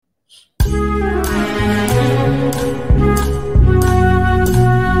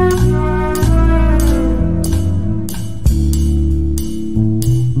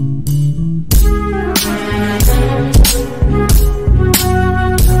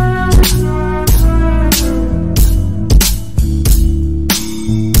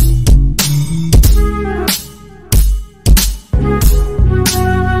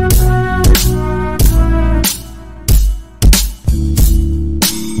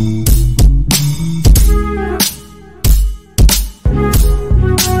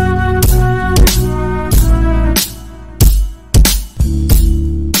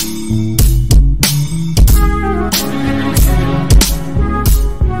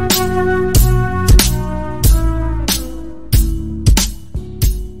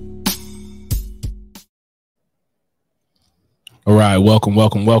All right, welcome to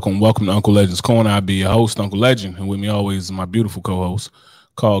Uncle Legend's Corner. I'll be your host, Uncle Legend, and with me always is my beautiful co-host,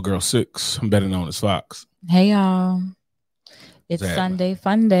 Call Girl 6, better known as Fox. Hey y'all, it's Sunday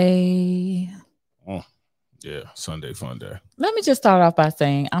Fun Day. Oh, yeah, Sunday Fun Day. Let me just start off by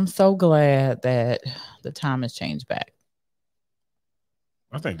saying I'm so glad that the time has changed back.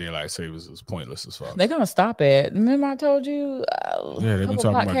 I think daylight savings is pointless as fuck. They're gonna stop it. Remember I told you yeah, they've been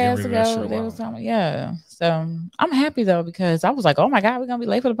talking about getting rid of that shit. They was talking, yeah. So I'm happy though because I was like, oh my god, we're gonna be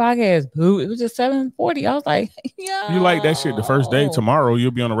late for the podcast. Boo! It was just 7:40. I was like, yeah. You like that shit the first day. Tomorrow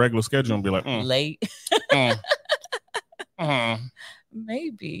you'll be on a regular schedule and be like, late.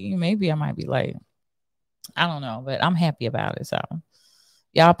 Maybe I might be late. I don't know, but I'm happy about it. So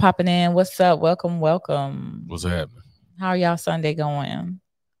y'all popping in. What's up? Welcome. What's happening? How are y'all Sunday going?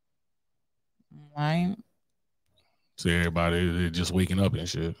 Right. See, everybody just waking up and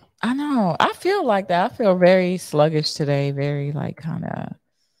shit. I know. I feel like that. I feel very sluggish today. Very like kind of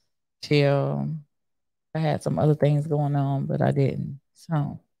chill. I had some other things going on, but I didn't.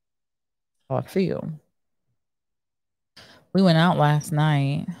 So how I feel. We went out last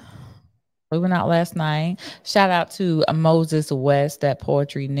night. Shout out to Moses West, that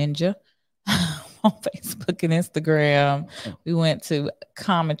poetry ninja, on Facebook and Instagram. We went to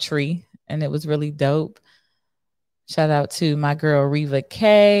Commentary and it was really dope. Shout out to my girl Reva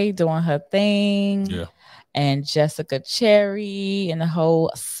K doing her thing. Yeah. And Jessica Cherry and the whole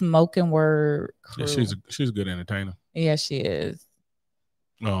Smoking Word crew. Yeah, she's a good entertainer. Yeah, she is.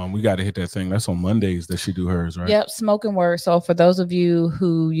 We got to hit that thing. That's on Mondays that she do hers, right? Yep, Smoking Word. So for those of you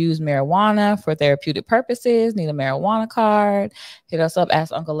who use marijuana for therapeutic purposes, need a marijuana card, hit us up,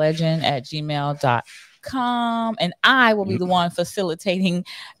 askuncle@gmail.com, and I will be the one facilitating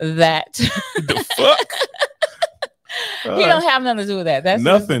that. The fuck? He don't have nothing to do with that. That's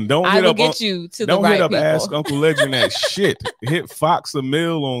nothing. Don't I hit will up get you to the right people. Don't hit up Ask Uncle Legend that shit. Hit Fox a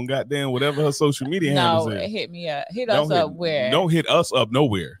Mill on goddamn whatever her social media handles is. No, hit me up. Hit us up where? Don't hit us up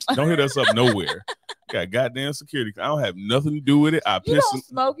nowhere. Don't hit us up nowhere. Got goddamn security. I don't have nothing to do with it. You don't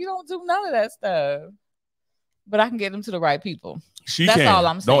smoke. You don't do none of that stuff. But I can get them to the right people. That's all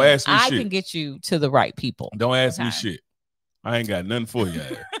I'm saying. Don't ask me shit. I can get you to the right people. Don't ask me shit. I ain't got nothing for you.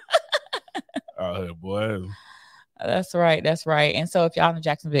 Out here, boy. That's right. And so if y'all in the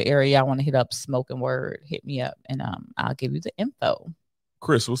Jacksonville area, y'all want to hit up Smoking Word, hit me up and I'll give you the info.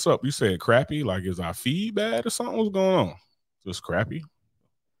 Chris, what's up? You said crappy? Like, is our feed bad or something? What's going on? Just crappy?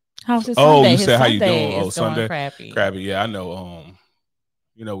 How's his Sunday? You his said Sunday how you doing? Oh, Sunday. Crappy. Yeah, I know.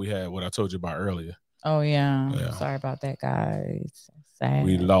 We had what I told you about earlier. Oh yeah. Sorry about that, guys. Sad.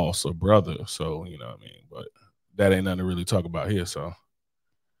 We lost a brother, so you know what I mean. But that ain't nothing to really talk about here. So,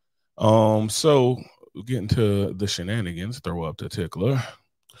 getting to the shenanigans, throw up the tickler.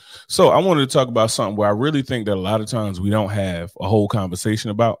 So I wanted to talk about something where I really think that a lot of times we don't have a whole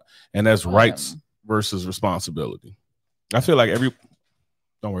conversation about, and that's rights versus responsibility. I feel like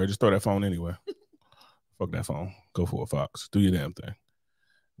don't worry, just throw that phone anywhere. Fuck that phone. Go for it, Fox. Do your damn thing.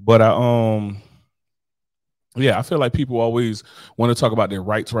 But I feel like people always want to talk about their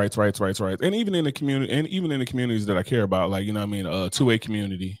rights. And even in the community, and even in the communities that I care about, like, you know what I mean, 2A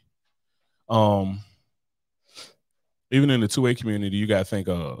community. Even in the 2A community, you got to think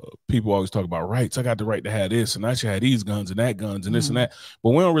people always talk about rights. I got the right to have this, and I should have these guns and that guns and this and that.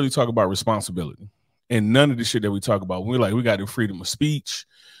 But we don't really talk about responsibility. And none of the shit that we talk about, we got the freedom of speech.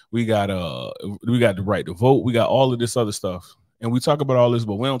 We got the right to vote. We got all of this other stuff. And we talk about all this,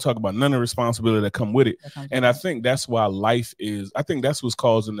 but we don't talk about none of the responsibility that come with it. And I think that's why I think that's what's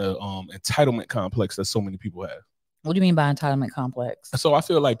causing the entitlement complex that so many people have. What do you mean by entitlement complex? So I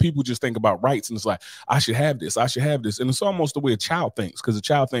feel like people just think about rights and it's like, I should have this. And it's almost the way a child thinks, because a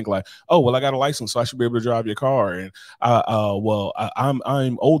child think like, oh, well, I got a license, so I should be able to drive your car. And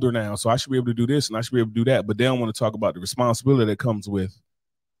I'm older now, so I should be able to do this and I should be able to do that. But they don't want to talk about the responsibility that comes with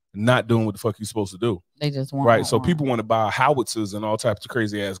not doing what the fuck you're supposed to do. They just want right. So people want to buy howitzers and all types of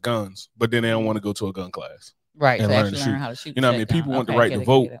crazy ass guns, but then they don't want to go to a gun class. Right. And to learn how to shoot. You know what I mean? People want the right to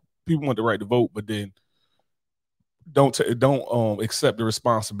vote. People want the right to vote, but then don't accept the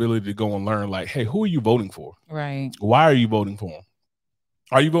responsibility to go and learn, like, hey, who are you voting for? Right. Why are you voting for them?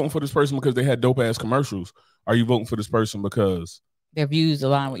 Are you voting for this person because they had dope ass commercials? Are you voting for this person because their views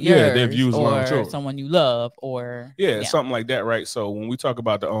align with yours? Yeah, their views align with yours. Someone you love, or something like that, right? So when we talk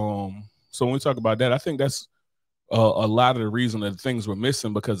about that, I think that's a lot of the reason that things were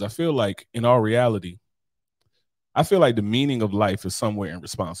missing, because I feel like in our reality, the meaning of life is somewhere in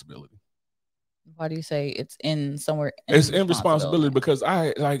responsibility. Why do you say it's in somewhere? It's in responsibility because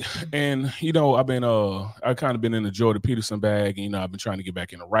I've kind of been in the Jordan Peterson bag. And, I've been trying to get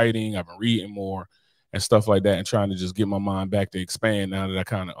back into writing. I've been reading more. and stuff like that, and trying to just get my mind back to expand now that I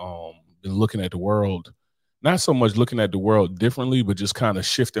kind of been looking at the world, not so much looking at the world differently, but just kind of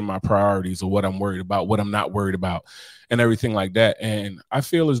shifting my priorities of what I'm worried about, what I'm not worried about, and everything like that. And I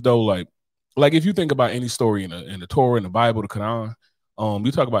feel as though like if you think about any story in the Torah, in the Bible, the Quran,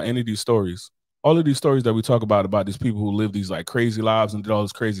 you talk about any of these stories, all of these stories that we talk about these people who live these like crazy lives and did all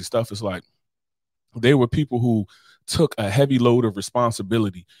this crazy stuff, it's like they were people who took a heavy load of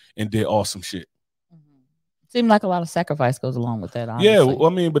responsibility and did awesome shit. Seemed like a lot of sacrifice goes along with that. Honestly. Yeah, well, I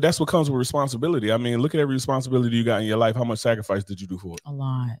mean, but that's what comes with responsibility. I mean, look at every responsibility you got in your life. How much sacrifice did you do for it? A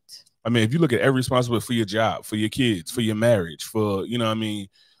lot. I mean, if you look at every responsibility for your job, for your kids, for your marriage, for, you know what I mean,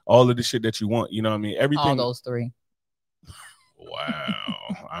 all of the shit that you want, you know what I mean? Everything. All those three. Wow.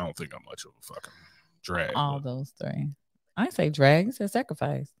 I don't think I'm much of a fucking drag. All those three. I say drag, I said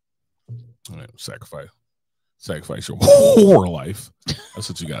sacrifice. Yeah, sacrifice your whole life. That's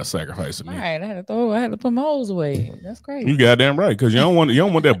what you got to sacrifice to me. All right, I had to put my hoes away. That's crazy. You goddamn right, because you don't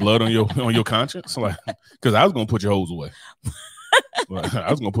want that blood on your conscience. Like, because I was gonna put your hoes away.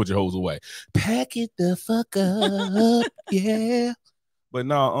 I was gonna put your hoes away. Pack it the fuck up, yeah. But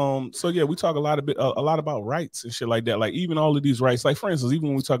no, so yeah, we talk a lot about rights and shit like that. Like even all of these rights, like for instance, even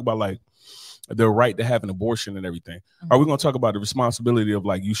when we talk about like the right to have an abortion and everything, are we gonna talk about the responsibility of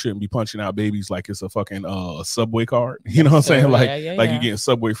like you shouldn't be punching out babies like it's a fucking Subway card? You know what I'm saying? Like you're getting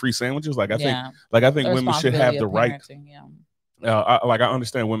Subway free sandwiches. Like I think women should have the right. I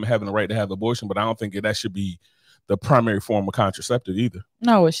understand women having the right to have the abortion, but I don't think that should be the primary form of contraceptive either.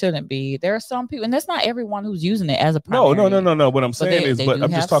 No, it shouldn't be. There are some people, and that's not everyone who's using it as a primary. No. What I'm saying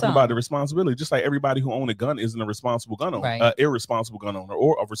I'm just talking about the responsibility. Just like everybody who owns a gun isn't a responsible gun owner, right. Irresponsible gun owner,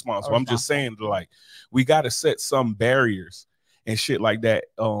 or a responsible. I'm just saying that, like, we got to set some barriers and shit like that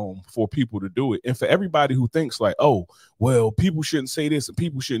for people to do it. And for everybody who thinks like, oh, well, people shouldn't say this and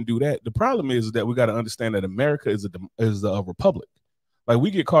people shouldn't do that. The problem is that we got to understand that America is a republic. Like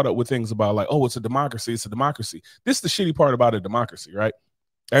we get caught up with things about like, oh, it's a democracy. It's a democracy. This is the shitty part about a democracy, right?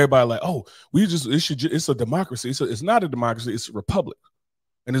 Everybody like, oh, it's a democracy. It's not a democracy. It's a republic.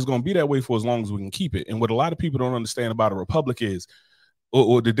 And it's going to be that way for as long as we can keep it. And what a lot of people don't understand about a republic is,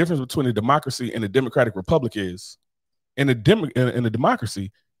 or the difference between a democracy and a democratic republic is, in a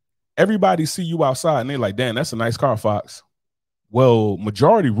democracy, everybody see you outside and they're like, damn, that's a nice car, Fox. Well,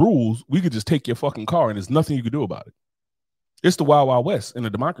 majority rules, we could just take your fucking car and there's nothing you could do about it. It's the Wild Wild West in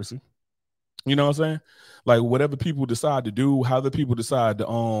a democracy. You know what I'm saying? Like whatever people decide to do, how the people decide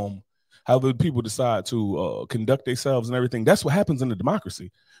to conduct themselves and everything. That's what happens in a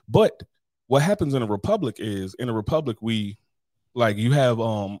democracy. But what happens in a republic is, in a republic, we like you have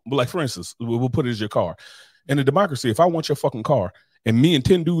like for instance, we'll put it as your car. In a democracy, if I want your fucking car and me and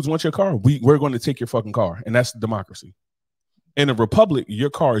 10 dudes want your car, we're going to take your fucking car, and that's democracy. In a republic, your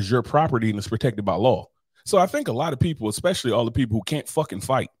car is your property and it's protected by law. So I think a lot of people, especially all the people who can't fucking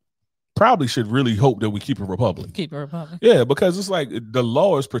fight, probably should really hope that we keep a republic. Keep a republic. Yeah, because it's like the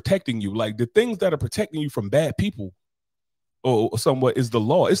law is protecting you. Like the things that are protecting you from bad people or somewhat is the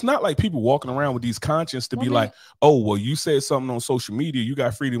law. It's not like people walking around with these conscience to be like, oh, well, you said something on social media, you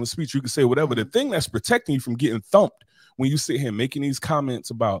got freedom of speech, you can say whatever. The thing that's protecting you from getting thumped when you sit here making these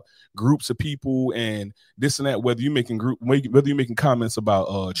comments about groups of people and this and that, whether you're making comments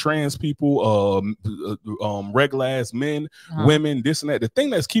about trans people, regular ass men, women, this and that, the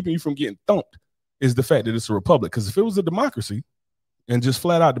thing that's keeping you from getting thumped is the fact that it's a republic. Because if it was a democracy and just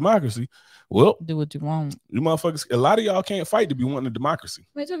flat out democracy, well, do what you want. You motherfuckers, a lot of y'all can't fight to be wanting a democracy.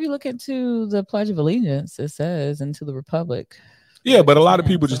 Wait till you look into the Pledge of Allegiance, it says, into the republic. Yeah, but a lot of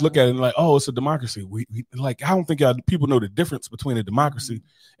people just look at it and like, oh, it's a democracy. We like, I don't think people know the difference between a democracy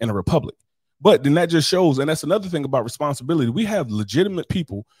and a republic. But then that just shows, and that's another thing about responsibility. We have legitimate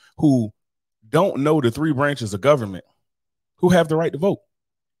people who don't know the three branches of government who have the right to vote.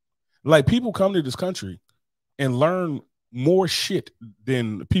 Like people come to this country and learn more shit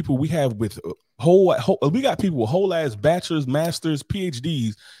than people we have with we got people with whole ass bachelor's, master's,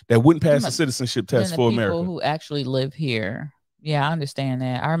 PhDs that wouldn't pass the citizenship test for America. People who actually live here. Yeah, I understand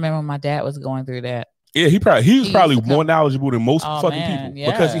that. I remember when my dad was going through that. Yeah, he was probably more knowledgeable than most fucking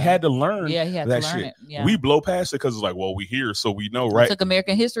people because he had to learn that shit. Yeah. We blow past it because it's like, well, we here, so we know, right? I took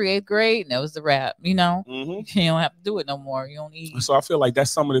American history 8th grade, and that was the rap. You know, you don't have to do it no more. You don't need. So I feel like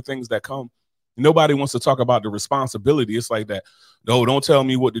that's some of the things that come. Nobody wants to talk about the responsibility. It's like that. No, don't tell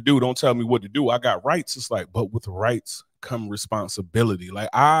me what to do. Don't tell me what to do. I got rights. It's like, but with rights come responsibility. Like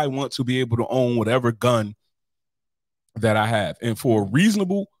I want to be able to own whatever gun that I have, and for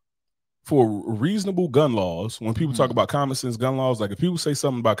reasonable gun laws, when people talk about common sense gun laws, like if people say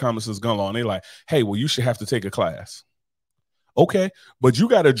something about common sense gun law and they're like, hey, well, you should have to take a class. Okay, but you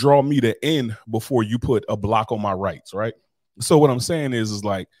got to draw me to end before you put a block on my rights, right? So what I'm saying is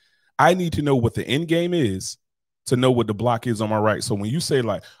like, I need to know what the end game is to know what the block is on my right. So when you say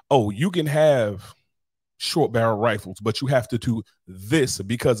like, oh, you can have short barrel rifles, but you have to do this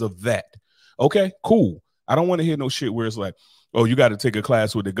because of that. Okay, cool. I don't want to hear no shit where it's like, oh, you got to take a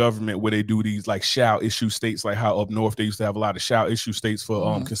class with the government where they do these like shall issue states, like how up north they used to have a lot of shall issue states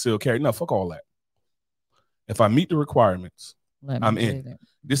for concealed carry. No, fuck all that. If I meet the requirements, I'm in.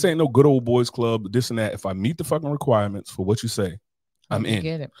 This ain't no good old boys club, this and that. If I meet the fucking requirements for what you say, I'm in.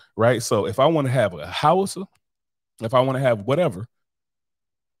 Get it. Right? So if I want to have a howitzer, if I want to have whatever,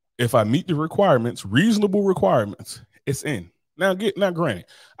 if I meet the requirements, reasonable requirements, it's in. Now granted,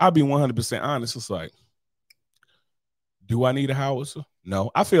 I'll be 100% honest. It's like, do I need a howitzer?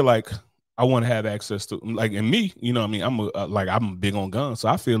 No. I feel like I want to have access to, like, and me, you know what I mean? I'm big on guns. So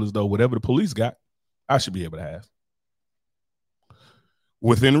I feel as though whatever the police got, I should be able to have.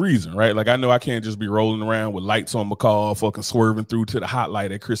 Within reason, right? Like, I know I can't just be rolling around with lights on my car, fucking swerving through to the hot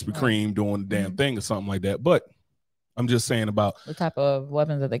light at Krispy Kreme doing the damn thing or something like that. But I'm just saying about the type of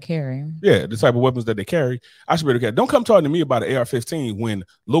weapons that they carry. Yeah, the type of weapons that they carry. I should be able to carry. Don't come talking to me about an AR-15 when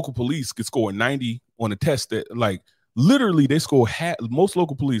local police could score 90 on a test that, like, literally they score half. Most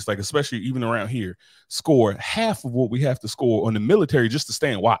local police, like especially even around here, score half of what we have to score on the military just to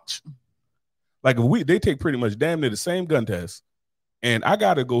stay and watch. Like, if they take pretty much damn near the same gun test, and I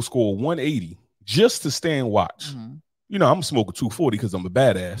got to go score 180 just to stay and watch. You know, I'm smoking 240 because I'm a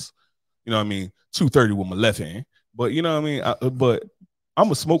badass. You know what I mean? 230 with my left hand. But you know what I mean? But I'm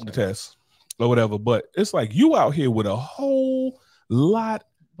going to smoke the test or whatever. But it's like you out here with a whole lot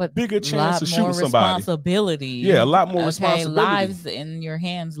bigger chance of shooting somebody. Responsibility. Yeah, a lot more responsibility. Lives in your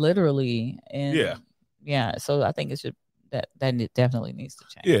hands, literally. And yeah. So I think it should that it definitely needs to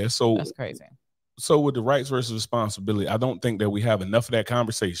change. Yeah. So that's crazy. So with the rights versus responsibility, I don't think that we have enough of that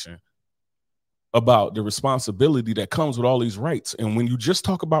conversation about the responsibility that comes with all these rights. And when you just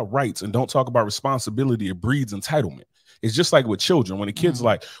talk about rights and don't talk about responsibility, it breeds entitlement. It's just like with children. When a kid's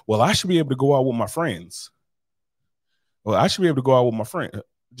like, well, I should be able to go out with my friends. Well, I should be able to go out with my friend.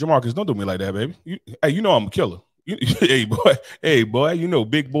 Jamarcus, don't do me like that, baby. You know I'm a killer. Hey, boy, you know,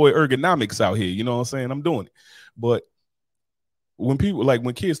 big boy ergonomics out here. You know what I'm saying? I'm doing it. But when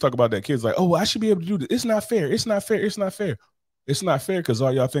kids talk about that, kids like, oh, I should be able to do this. It's not fair. It's not fair. It's not fair. It's not fair because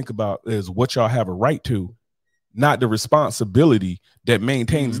all y'all think about is what y'all have a right to, not the responsibility that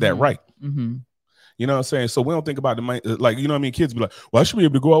maintains that right. You know what I'm saying? So we don't think about like, you know what I mean? Kids be like, well, I should be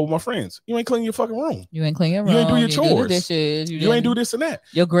able to go out with my friends. You ain't clean your fucking room. You ain't clean your room. You ain't do your chores. Dishes. You ain't do this and that.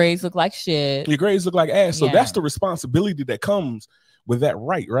 Your grades look like shit. Your grades look like ass. So that's the responsibility that comes with that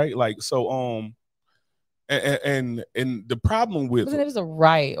right? Like, so, and the problem with it was a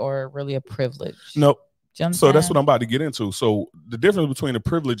right or really a privilege. Nope. So that's what I'm about to get into. So the difference between a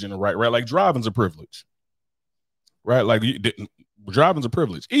privilege and a right? Like driving's a privilege, right? Like driving's a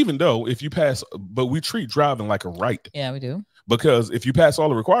privilege, even though if you pass, but we treat driving like a right. Yeah, we do. Because if you pass all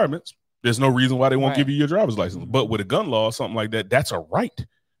the requirements, there's no reason why they won't give you your driver's license. But with a gun law or something like that, that's a right.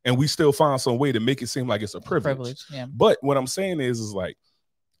 And we still find some way to make it seem like it's a privilege. Yeah. But what I'm saying is like,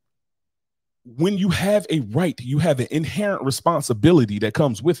 when you have a right, you have an inherent responsibility that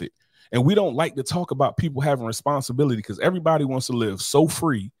comes with it. And we don't like to talk about people having responsibility because everybody wants to live so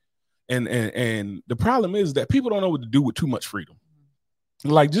free. And the problem is that people don't know what to do with too much freedom.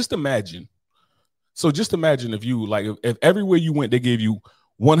 Like, just imagine. So just imagine if you, like, if everywhere you went, they gave you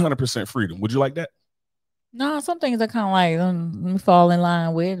 100% freedom. Would you like that? No, some things I kind of like let me fall in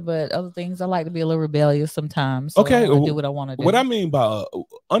line with, but other things I like to be a little rebellious sometimes. So okay, I do what I want to do. What I mean by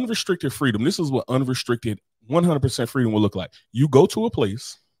unrestricted freedom, this is what unrestricted 100% freedom will look like. You go to a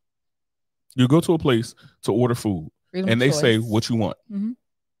place to order food, freedom and they say what you want.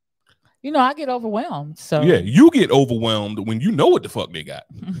 You know, I get overwhelmed. So yeah, you get overwhelmed when you know what the fuck they got.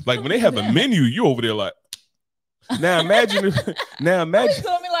 Like when they have a menu, you over there like. Now imagine if. Now imagine. You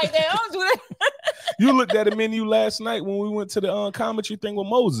told me like that. I don't do that. You looked at a menu last night when we went to the commentary thing with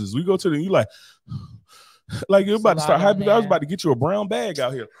Moses. We go to you like you're about to start hyping. I was about to get you a brown bag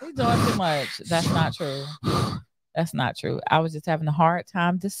out here. We're doing too much. That's not true. That's not true. I was just having a hard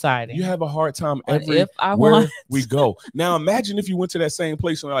time deciding. You have a hard time everywhere we go. Now imagine if you went to that same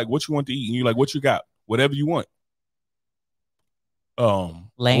place and they're like, what you want to eat? And you're like, what you got? Whatever you want. Lamb.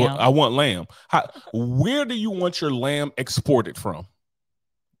 Well, I want lamb. Where do you want your lamb exported from?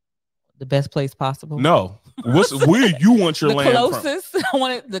 The best place possible. No. Where you want your lamb closest from? I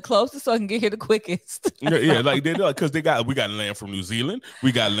want it the closest so I can get here the quickest. yeah, like they're like, because we got lamb from New Zealand,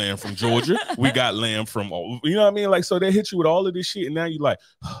 we got lamb from Georgia, we got lamb from, you know what I mean? Like, so they hit you with all of this shit, and now you like,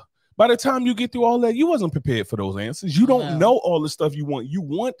 By the time you get through all that, you wasn't prepared for those answers. You don't know all the stuff you want. You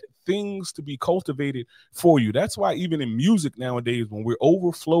want things to be cultivated for you. That's why even in music nowadays, when we're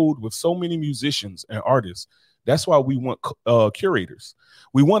overflowed with so many musicians and artists, that's why we want curators.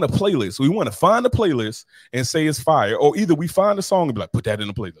 We want a playlist. We want to find a playlist and say it's fire, or either we find a song and be like, put that in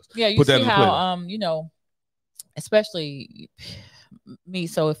the playlist. Yeah, you put see that in the how playlist. you know, especially me.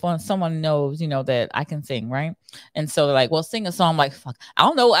 So if someone knows, you know, that I can sing, right? And so they're like, well, sing a song. I'm like, fuck, I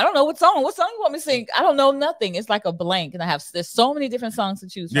don't know what song. What song you want me to sing? I don't know nothing. It's like a blank, and there's so many different songs to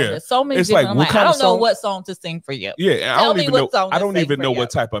choose from. There's so many different. Like, I don't know what song to sing for you. Yeah, I don't even know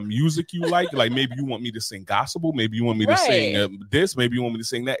what type of music you like. Like maybe you want me to sing gospel, maybe you want me to sing this, maybe you want me to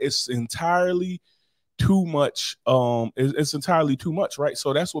sing that. It's entirely too much. It's entirely too much, right?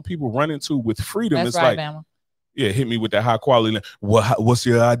 So that's what people run into with freedom. That's it's right, like, Bama. Yeah, hit me with that high quality lamb. What's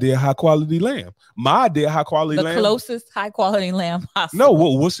your idea of high quality lamb? My idea of high quality lamb. The closest high quality lamb possible. No,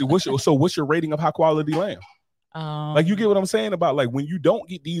 what's your rating of high quality lamb? Like, you get what I'm saying about, like, when you don't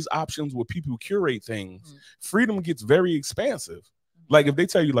get these options where people curate things, freedom gets very expansive. Like, if they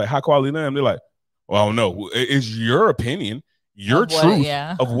tell you like high quality lamb, they're like, well, I don't know. It's your opinion, your truth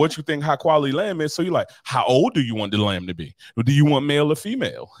of what you think high quality lamb is. So you're like, how old do you want the lamb to be? Do you want male or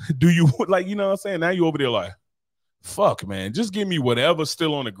female? Do you like, you know what I'm saying? Now you over there like, fuck, man, just give me whatever's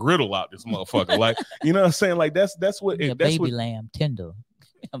still on the griddle out this motherfucker. Like, you know what I'm saying? Like, that's what that's baby lamb tender.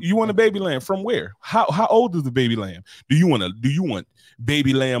 You want a baby lamb from where? How old is the baby lamb? Do you want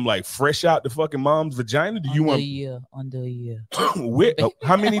baby lamb like fresh out the fucking mom's vagina? Do you under a year?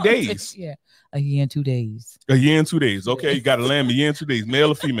 How many days? A year and 2 days. A year and 2 days. Okay, you got a lamb a year and 2 days.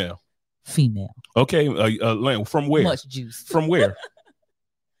 Male or female? Female. Okay, a lamb from where? Much juice. From where?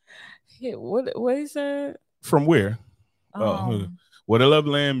 Yeah, what he said? From where? What a love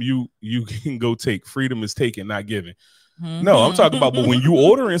lamb you can go take. Freedom is taken, not given. No, I'm talking about, but when you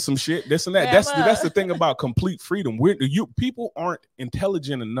ordering some shit, this and that, that's the thing about complete freedom. People aren't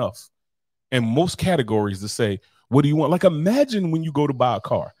intelligent enough in most categories to say, what do you want? Like, imagine when you go to buy a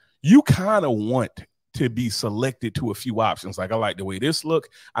car, you kind of want to be selected to a few options. Like, I like the way this look.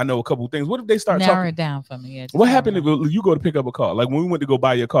 I know a couple of things. What if they start narrow it down for me? What happened if you go to pick up a car? Like, when we went to go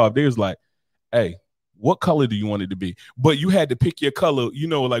buy your car, if there's like, hey, what color do you want it to be? But you had to pick your color, you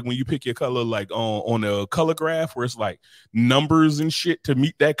know, like when you pick your color, like on a color graph where it's like numbers and shit to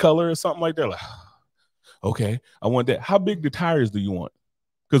meet that color or something like that. Like, okay, I want that. How big the tires do you want?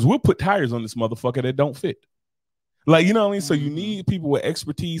 Because we'll put tires on this motherfucker that don't fit. Like, you know what I mean? So you need people with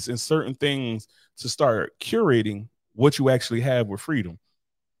expertise in certain things to start curating what you actually have with freedom.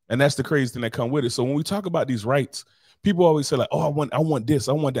 And that's the crazy thing that come with it. So when we talk about these rights, people always say like, oh, I want this,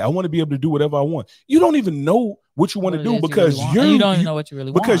 I want that. I want to be able to do whatever I want. You don't even know what you want to do because you don't even know what you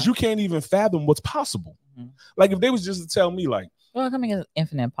really want. Because you can't even fathom what's possible. Like, if they was just to tell me like, well, coming as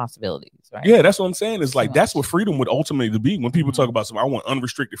infinite possibilities, right? Yeah, that's what I'm saying. It's like, that's what freedom would ultimately be. When people talk about something, I want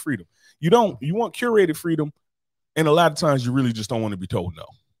unrestricted freedom. You want curated freedom. And a lot of times you really just don't want to be told no.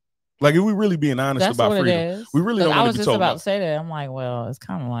 Like, if we really being honest about freedom, we really don't want to be told no. I was just about to say that. I'm like, well, it's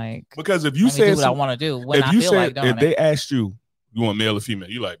kind of like, because if you say what I want to do, when I feel like doing if they asked you want male or female,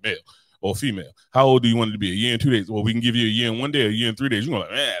 you like male or female. How old do you want it to be? A year and 2 days? Well, we can give you a year and 1 day, a year and 3 days. You're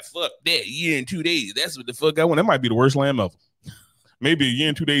like, man, fuck that. A year and 2 days. That's what the fuck I want. That might be the worst lamb ever. Maybe a year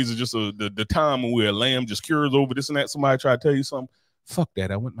and 2 days is just the time where a lamb just cures over this and that. Somebody try to tell you something. Fuck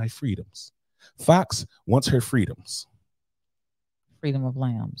that. I want my freedoms. Fox wants her freedoms. Freedom of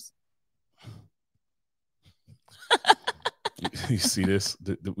lambs. You see this?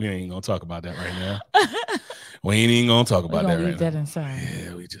 We ain't gonna talk about that right now. We ain't even gonna talk about that right now. Leave that inside.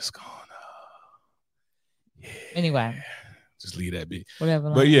 Yeah, we just gonna. Yeah. Anyway, just leave that be.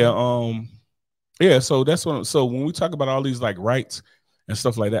 Whatever. But yeah. So that's what. So when we talk about all these like rights and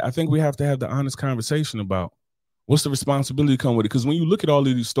stuff like that, I think we have to have the honest conversation about what's the responsibility come with it. Because when you look at all of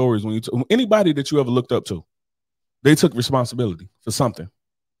these stories, when anybody that you ever looked up to, they took responsibility for something.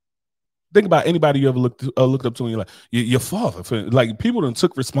 Think about anybody you ever looked up to, and you're like, your father. Like, people done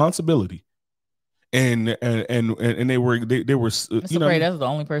took responsibility, and they were. That's that's the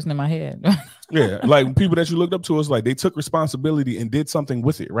only person in my head. Yeah, like people that you looked up to, is like they took responsibility and did something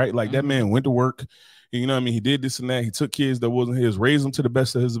with it, right? Like that man went to work. You know what I mean? He did this and that. He took kids that wasn't his, raised them to the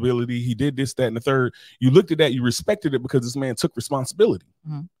best of his ability. He did this, that, and the third. You looked at that, you respected it because this man took responsibility.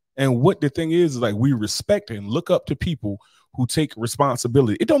 And what the thing is like, we respect and look up to people who take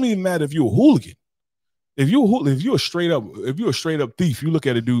responsibility. It don't even matter if you're a hooligan. If you're a straight up thief, you look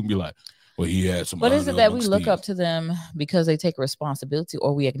at a dude and be like, well, he had some. But is it that we look up to them because they take responsibility,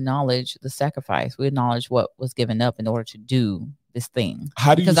 or we acknowledge the sacrifice? We acknowledge what was given up in order to do this thing.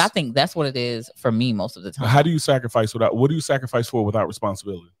 Because I think that's what it is for me most of the time. How do you sacrifice what do you sacrifice for without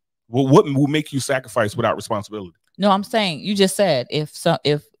responsibility? Well, what will make you sacrifice without responsibility? No, I'm saying you just said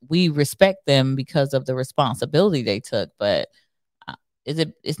if we respect them because of the responsibility they took, but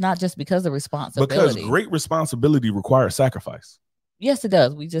it's not just because of responsibility. Because great responsibility requires sacrifice. Yes, it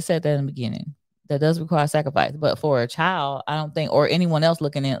does. We just said that in the beginning. That does require sacrifice. But for a child, I don't think, or anyone else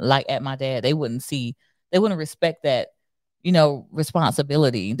looking at my dad, they wouldn't respect that,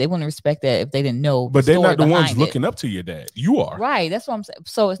 responsibility. They wouldn't respect that if they didn't know. But they're not the ones looking up to your dad. You are. Right. That's what I'm saying.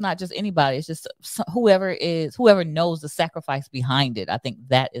 So it's not just anybody. It's just whoever knows the sacrifice behind it. I think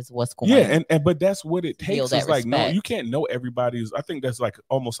that is what's going on. Yeah. But that's what it takes. It's like, no, you can't know everybody's. I think that's like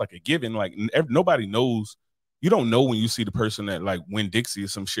almost like a given. Like nobody knows. You don't know when you see the person that like Winn-Dixie or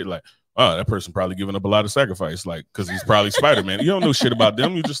some shit like, oh, that person probably giving up a lot of sacrifice, like, because he's probably Spider-Man. You don't know shit about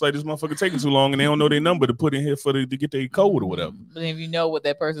them. You just like, this motherfucker taking too long, and they don't know their number to put in here to get their code or whatever. But if you know what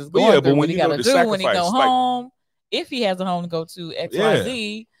that person's going through, what he got to do when he go home, if he has a home to go to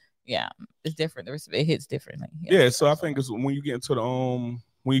XYZ, it's different. It hits differently. Yeah, so I think it's when you get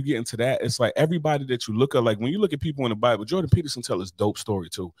into that, it's like everybody that you look at, like when you look at people in the Bible, Jordan Peterson tell his dope story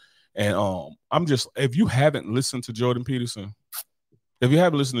too. And if you haven't listened to Jordan Peterson,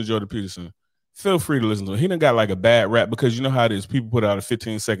 feel free to listen to him. He done got like a bad rap because you know how it is. People put out a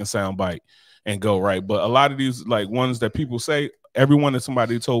 15-second sound bite and go right. But a lot of these like ones that people say, everyone that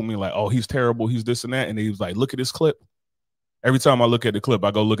somebody told me like, oh, he's terrible, he's this and that. And he was like, look at this clip. Every time I look at the clip,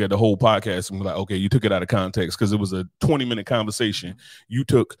 I go look at the whole podcast and be like, okay, you took it out of context because it was a 20-minute conversation. You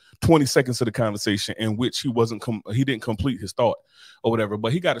took 20 seconds of the conversation in which he didn't complete his thought or whatever.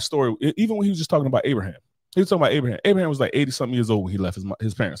 But he got a story, even when he was just talking about Abraham. He was talking about Abraham. Abraham was like 80-something years old when he left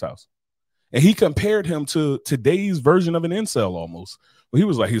his parents' house. And he compared him to today's version of an incel almost. But he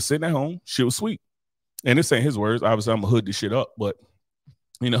was like, he was sitting at home, shit was sweet. And this ain't his words. Obviously, I'm going to hood this shit up, but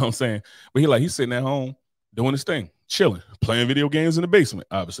you know what I'm saying? But he's sitting at home doing his thing, chilling, playing video games in the basement.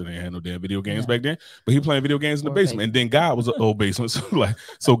 Obviously, they had no damn video games back then, but he playing video games in the basement. And then God was an old basement.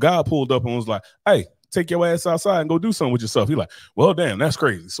 So God pulled up and was like, hey, take your ass outside and go do something with yourself. He's like, well, damn, that's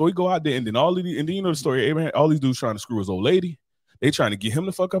crazy. So he go out there and then you know the story, Abraham, all these dudes trying to screw his old lady. They trying to get him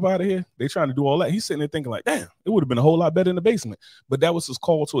the fuck up out of here. They trying to do all that. He's sitting there thinking like, damn, it would have been a whole lot better in the basement. But that was his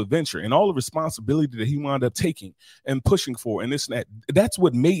call to adventure and all the responsibility that he wound up taking and pushing for and this and that. That's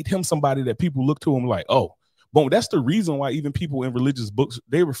what made him somebody that people look to him like, oh, boom. That's the reason why even people in religious books,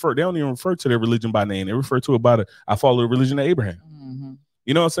 they don't even refer to their religion by name. They refer to it by I follow the religion of Abraham. Mm-hmm.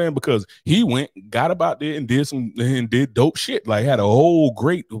 You know what I'm saying? Because he got about there and did dope shit. Like had a whole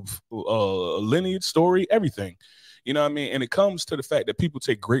great lineage story, everything. You know what I mean? And it comes to the fact that people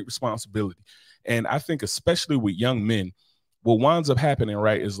take great responsibility. And I think especially with young men, what winds up happening,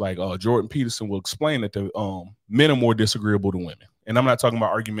 right, is like Jordan Peterson will explain that the men are more disagreeable than women. And I'm not talking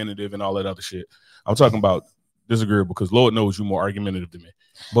about argumentative and all that other shit. I'm talking about disagreeable because Lord knows you're more argumentative than me.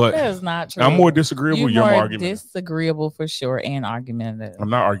 But that is not true. I'm more disagreeable. You're more argumentative. Disagreeable for sure and argumentative. I'm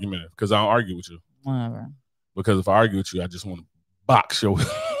not argumentative because I don't argue with you. Whatever. Because if I argue with you, I just want to box you.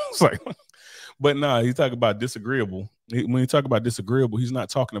 It's like, but nah, he's talking about disagreeable. When he talk about disagreeable, he's not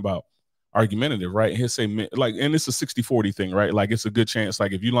talking about argumentative, right? He'll say like, and it's a 60-40 thing, right? Like it's a good chance.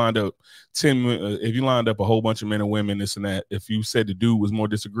 Like if you lined up a whole bunch of men and women, this and that, if you said the dude was more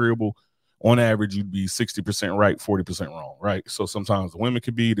disagreeable, on average, you'd be 60% right, 40% wrong, right? So sometimes the women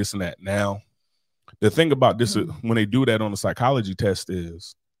could be this and that. Now, the thing about this, when they do that on the psychology test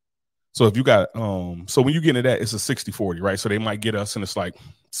is, so if you got, so when you get into that, it's a 60-40, right? So they might get us and it's like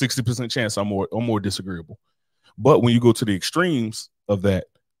 60% chance I'm more disagreeable. But when you go to the extremes of that,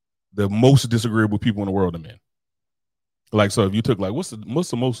 the most disagreeable people in the world are men. Like, so if you took like, what's the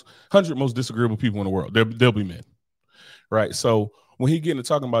most 100 most disagreeable people in the world? They'll be men, right? So when he get into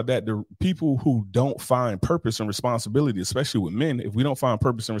talking about that, the people who don't find purpose and responsibility, especially with men, if we don't find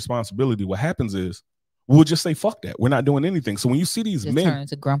purpose and responsibility, what happens is we'll just say, fuck that. We're not doing anything. So when you see these men turn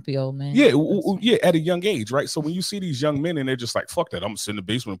into grumpy old men. Yeah, at a young age, right? So when you see these young men and they're just like, fuck that, I'm gonna sit in the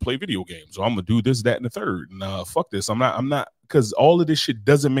basement and play video games, or I'm gonna do this, that, and the third. Nah, fuck this. I'm not, because all of this shit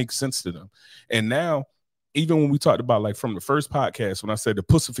doesn't make sense to them. And now, even when we talked about like from the first podcast, when I said the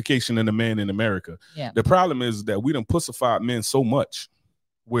pussification of the man in America, the problem is that we done pussified men so much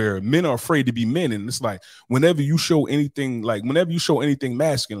where men are afraid to be men. And it's like, whenever you show anything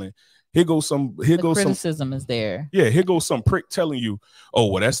masculine, here goes some criticism is there. Yeah, here goes some prick telling you, oh,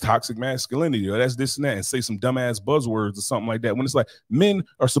 well, that's toxic masculinity, or that's this and that, and say some dumbass buzzwords or something like that. When it's like, men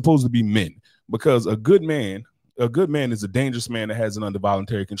are supposed to be men, because a good man is a dangerous man that has an under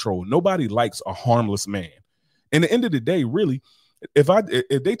voluntary control. Nobody likes a harmless man. In the end of the day, really, if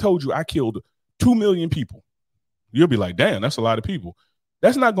they told you I killed 2 million people, you'll be like, damn, that's a lot of people.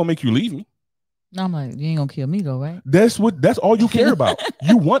 That's not gonna make you leave me. No, I'm like, you ain't gonna kill me though, right? That's all you care about.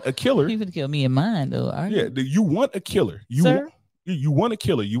 You want a killer. You gonna kill me and mine though. Yeah, you want a killer. You want a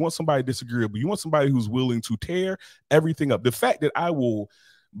killer. You want somebody disagreeable. You want somebody who's willing to tear everything up. The fact that I will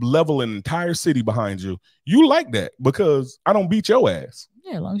level an entire city behind you, you like that because I don't beat your ass.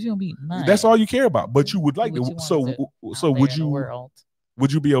 Yeah, as long as you don't beat mine. That's all you care about. But you would like to. So would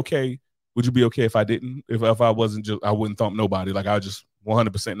you be okay? Would you be okay if I didn't? If I wasn't just, I wouldn't thump nobody. Like I just 100%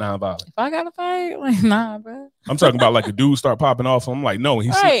 nonviolent. If I gotta fight, like nah, bro. I'm talking about like a dude start popping off. I'm like, no, he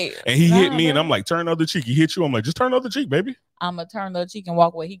hit me, bro. And I'm like, turn the other cheek. He hit you. I'm like, just turn the other cheek, baby. I'm gonna turn the other cheek and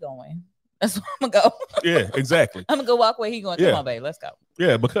walk where he going. That's where I'm gonna go. Yeah, exactly. I'm gonna go walk where he going. Come on, babe, let's go.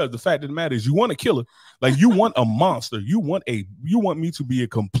 Yeah, because the fact of the matter is, you want a killer, like you want a monster. You want me to be a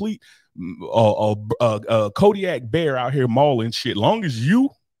complete Kodiak bear out here mauling shit. Long as you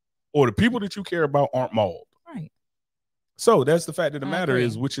or the people that you care about aren't mauled. Right. So that's the fact of the matter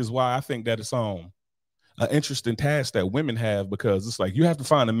is, which is why I think that it's an interesting task that women have, because it's like you have to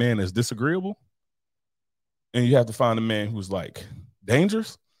find a man that's disagreeable, and you have to find a man who's like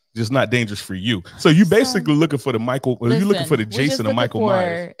dangerous, just not dangerous for you. So you basically looking for the Michael, you're looking for the Jason and Michael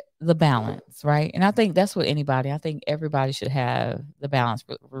Myers. The balance, right? And I think that's what I think everybody should have the balance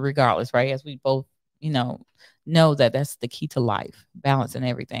regardless, right? As we both, know that that's the key to life, balance and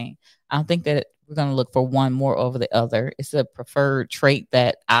everything. I don't think that we're going to look for one more over the other. It's a preferred trait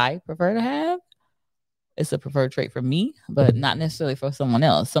that I prefer to have. It's a preferred trait for me, but not necessarily for someone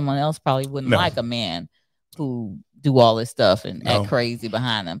else. Someone else probably wouldn't like a man who do all this stuff and act crazy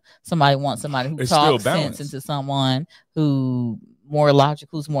behind them. Somebody wants somebody who talks sense into someone who's more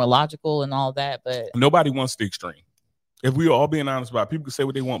logical and all that. But nobody wants the extreme. If we are all being honest about it, people can say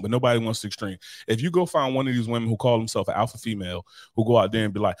what they want, but nobody wants the extreme. If you go find one of these women who call themselves an alpha female, who go out there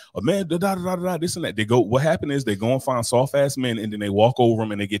and be like, oh man, this and that, they go, what happened is they go and find soft ass men, and then they walk over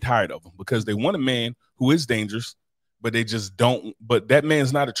them and they get tired of them because they want a man who is dangerous, but they just don't, but that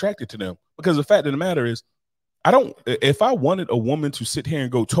man's not attracted to them. Because the fact of the matter is, if I wanted a woman to sit here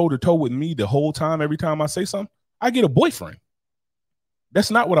and go toe to toe with me the whole time, every time I say something, I get a boyfriend. That's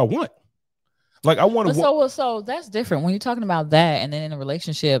not what I want. Like I want to. So that's different when you're talking about that, and then in a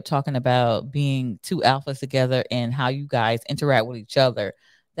relationship, talking about being two alphas together and how you guys interact with each other.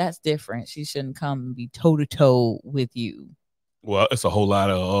 That's different. She shouldn't come and be toe to toe with you. Well, it's a whole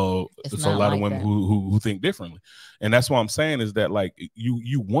lot of women who think differently, and that's what I'm saying is that like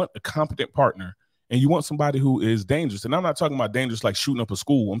you want a competent partner. And you want somebody who is dangerous. And I'm not talking about dangerous like shooting up a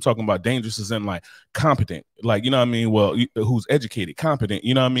school. I'm talking about dangerous as in like competent. Like, you know what I mean? Well, who's educated, competent,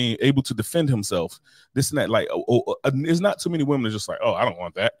 you know what I mean? Able to defend himself. This and that. Like, there's not too many women that are just like, oh, I don't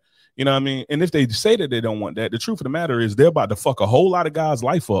want that. You know what I mean? And if they say that they don't want that, the truth of the matter is they're about to fuck a whole lot of guys'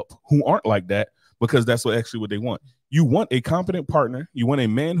 life up who aren't like that, because that's what they want. You want a competent partner. You want a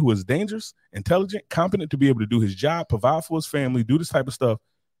man who is dangerous, intelligent, competent to be able to do his job, provide for his family, do this type of stuff.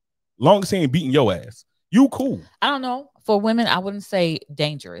 Long as he ain't beating your ass, you cool. I don't know. For women, I wouldn't say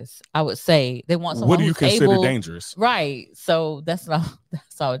dangerous. I would say they want someone. What do you consider dangerous? Right. So that's all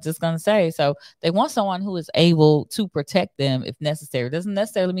I was just gonna say. So they want someone who is able to protect them if necessary. Doesn't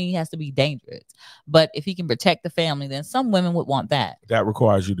necessarily mean he has to be dangerous, but if he can protect the family, then some women would want that. That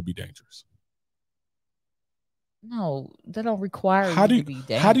requires you to be dangerous. No, that don't require you to be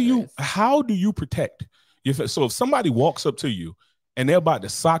dangerous. How do you protect? So if somebody walks up to you and they're about to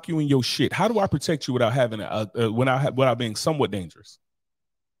sock you in your shit, how do I protect you without having without being somewhat dangerous?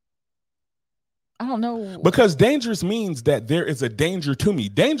 I don't know. Because dangerous means that there is a danger to me.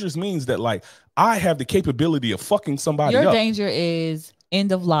 Dangerous means that like I have the capability of fucking somebody up. Your danger is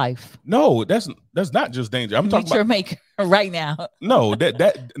end of life. No, that's not just danger. I'm talking about maker right now. No,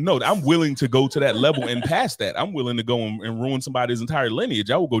 I'm willing to go to that level and past that. I'm willing to go and ruin somebody's entire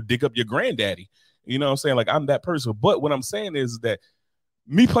lineage. I will go dig up your granddaddy. You know what I'm saying? Like, I'm that person. But what I'm saying is that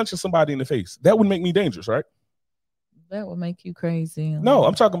me punching somebody in the face, that would make me dangerous, right? That would make you crazy. No,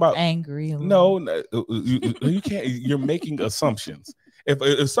 I'm talking about angry. No, you can't. You're making assumptions.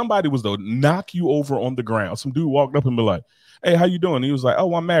 If somebody was to knock you over on the ground, some dude walked up and be like, hey, how you doing? He was like,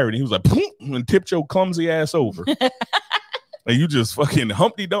 oh, I'm married. And he was like, and tipped your clumsy ass over. And you just fucking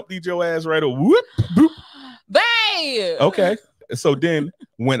Humpty Dumpty your ass right over. Whoop, boop. Bang! Okay. So then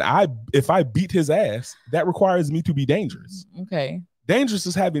if I beat his ass, that requires me to be dangerous. Okay. Dangerous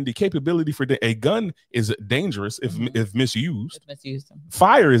is having the capability for a gun is dangerous if misused.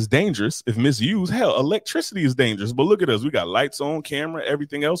 Fire is dangerous if misused. Hell, electricity is dangerous. But look at us. We got lights on, camera,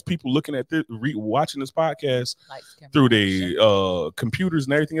 everything else. People looking at this, watching this podcast through the computers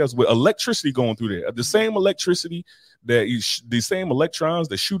and everything else with electricity going through there. The same electricity the same electrons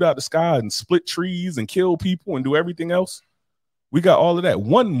that shoot out the sky and split trees and kill people and do everything else. We got all of that.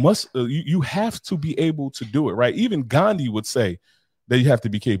 One must, you have to be able to do it, right? Even Gandhi would say that you have to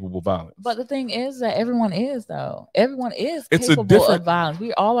be capable of violence. But the thing is that everyone is, though. Everyone is It's capable of violence.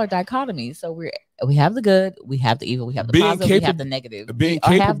 We all are dichotomies. So we have the good, we have the evil, we have the positive, we have the negative. Being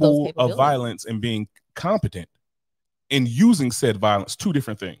capable of violence and being competent in using said violence, two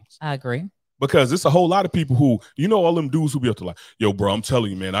different things. I agree. Because it's a whole lot of people who, all them dudes who be up to like, yo, bro, I'm telling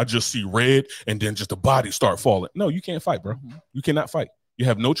you, man, I just see red and then just the body start falling. No, you can't fight, bro. Mm-hmm. You cannot fight. You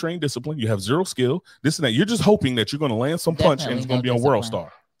have no trained discipline. You have zero skill. This and that. You're just hoping that you're going to land some punch and it's going to be on World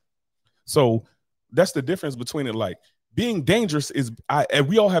Star. So that's the difference between it. Like, being dangerous and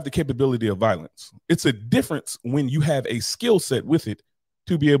we all have the capability of violence. It's a difference when you have a skill set with it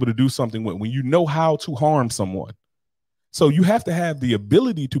to be able to do something when you know how to harm someone. So you have to have the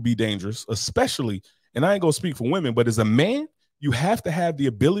ability to be dangerous, especially, and I ain't gonna speak for women, but as a man, you have to have the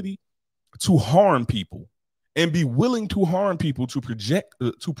ability to harm people and be willing to harm people to protect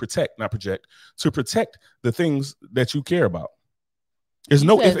the things that you care about. There's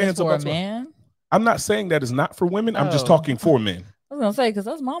no ifs, ands, or buts. I'm not saying that it's not for women. I'm just talking for men. I was gonna say, because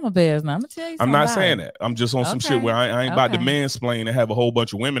that's mama bears now. I'm gonna tell you. I'm not saying that. I'm just on some shit where I ain't about to mansplain and have a whole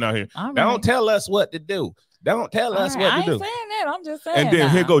bunch of women out here. Right. Don't tell us what to do. Don't tell us what to do. I ain't saying that. I'm just saying. And then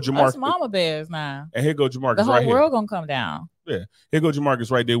here go Jamarcus. That's mama bears now. And here go Jamarcus. The whole right world here. Gonna come down. Yeah. Here go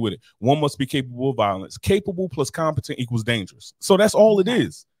Jamarcus right there with it. One must be capable of violence. Capable plus competent equals dangerous. So that's all it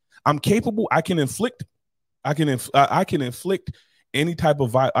is. I'm capable. I can inflict any type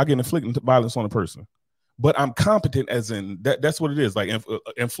of violence. I can inflict violence on a person. But I'm competent, as in that's what it is. Like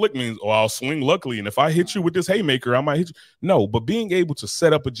inflict means, I'll swing luckily, and if I hit you with this haymaker, I might hit you. No, but being able to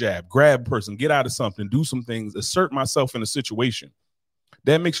set up a jab, grab a person, get out of something, do some things, assert myself in a situation,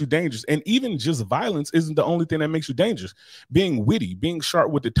 that makes you dangerous. And even just violence isn't the only thing that makes you dangerous. Being witty, being sharp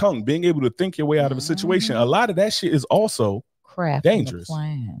with the tongue, being able to think your way out of a situation, a lot of that shit is also dangerous.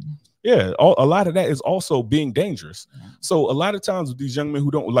 Yeah, a lot of that is also being dangerous. Yeah. So a lot of times with these young men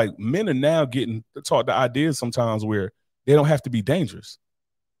who don't like, men are now getting taught the ideas sometimes where they don't have to be dangerous.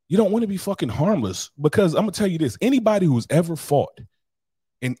 You don't want to be fucking harmless, because I'm gonna tell you this: anybody who's ever fought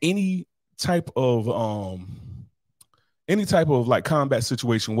in any type of like combat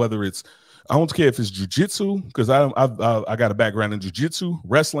situation, whether it's, I don't care if it's jiu-jitsu, because I got a background in jiu-jitsu,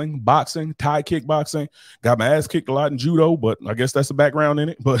 wrestling, boxing, Thai kickboxing, got my ass kicked a lot in judo, but I guess that's a background in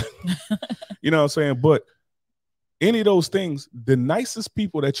it. But you know what I'm saying? But any of those things, the nicest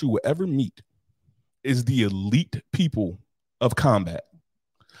people that you will ever meet is the elite people of combat.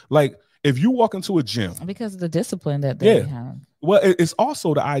 Like, if you walk into a gym, because of the discipline that they have. Well, it's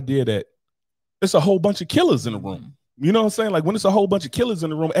also the idea that it's a whole bunch of killers in the room. You know what I'm saying? Like, when it's a whole bunch of killers in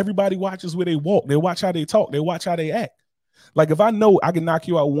the room, everybody watches where they walk. They watch how they talk. They watch how they act. Like, if I know I can knock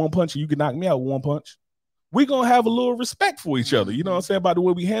you out with one punch and you can knock me out with one punch, we're going to have a little respect for each other. You know what I'm saying? About the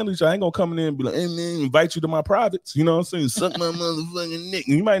way we handle each other. I ain't going to come in there and be like, hey, man, invite you to my privates. You know what I'm saying? Suck my motherfucking neck.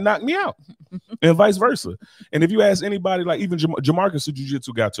 And you might knock me out. And vice versa. And if you ask anybody, like even Jamarcus, the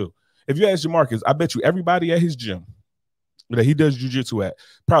jiu-jitsu guy too. If you ask Jamarcus, I bet you everybody at his gym that he does jiu-jitsu at,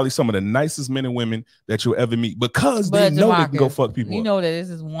 probably some of the nicest men and women that you'll ever meet, because they know they can go fuck people. You know that this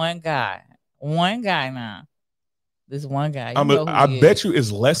is one guy now. This one guy. I bet you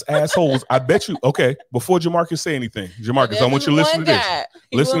is less assholes. I bet you. Okay, before Jamarcus say anything, Jamarcus, I want you to listen to this.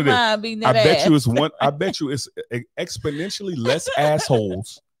 Listen to this. I bet you it's one. I bet you it's exponentially less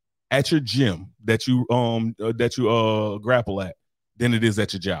assholes at your gym that you grapple at than it is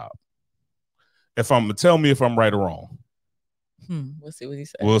at your job. Tell me if I'm right or wrong. We'll see what he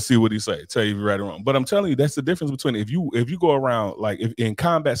says. We'll see what he say. Tell you if you're right or wrong. But I'm telling you, that's the difference between if you go around, like, if in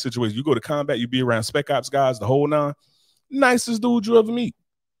combat situations, you go to combat, you be around spec ops guys, the whole nine, nicest dude you ever meet.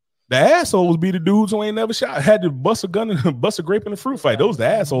 The assholes be the dudes who ain't never shot, had to bust a gun and bust a grape in a fruit fight. Those the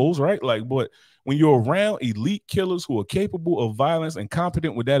assholes, right? Like, but when you're around elite killers who are capable of violence and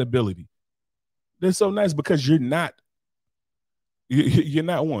competent with that ability, they're so nice, because you're not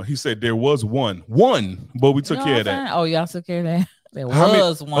one. He said there was one, but we took care of that. Oh, y'all took care of that. There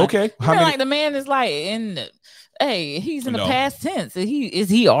was one. Okay. Like the man is like he's in the past tense. Is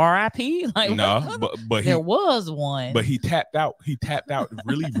he RIP? Like, no, but there was one. But he tapped out. He tapped out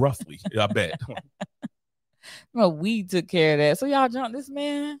really roughly. I bet. Well, we took care of that. So y'all jumped this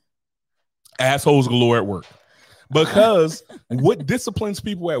man. Assholes galore at work. Because what disciplines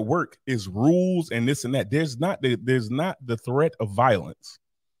people at work is rules and this and that. There's not the threat of violence.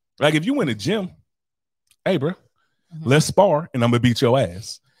 Like, if you in a gym, hey, bro, let's spar and I'm gonna beat your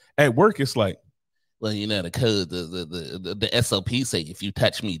ass. At work, it's like, well, you know, the code, the SOP say if you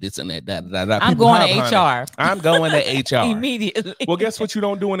touch me, this and that. I'm going to HR. I'm going to HR immediately. Well, guess what you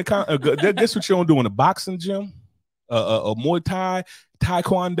don't do in the guess what you don't do in the boxing gym, Muay Thai,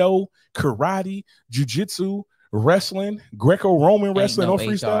 Taekwondo, karate, jiu-jitsu, wrestling, Greco-Roman wrestling, or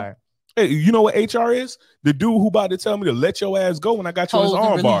freestyle. HR. Hey, you know what HR is? The dude who about to tell me to let your ass go when I got you in his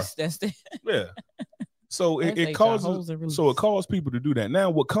arm bar. That's it. Yeah. So it calls people to do that. Now,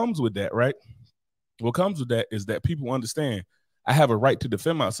 what comes with that, right? What comes with that is that people understand I have a right to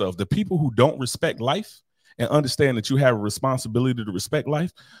defend myself. The people who don't respect life and understand that you have a responsibility to respect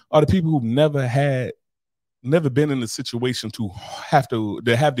life are the people who've never been in a situation to have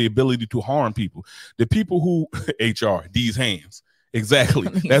the ability to harm people. The people who HR, these hands. Exactly.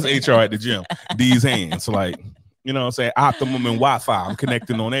 That's HR at the gym. These hands, like, you know what I'm saying? Optimum and Wi-Fi. I'm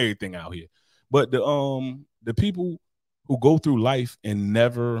connecting on everything out here. But the people who go through life and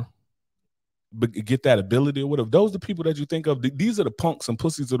never get that ability or whatever, those are the people that you think of. These are the punks and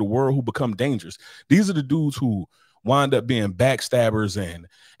pussies of the world who become dangerous. These are the dudes who wind up being backstabbers and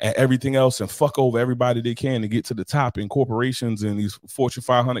everything else and fuck over everybody they can to get to the top in corporations and these Fortune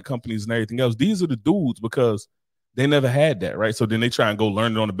 500 companies and everything else. These are the dudes because they never had that, right? So then they try and go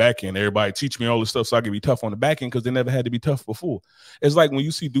learn it on the back end. Everybody teach me all this stuff so I can be tough on the back end because they never had to be tough before. It's like when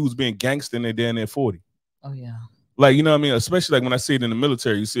you see dudes being gangster and they're down there 40. Oh, yeah. Like, you know what I mean? Especially like when I see it in the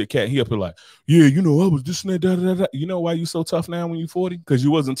military, you see a cat, he up here like, yeah, you know, I was this and that, da, da, da. You know why you so tough now when you're 40? Because you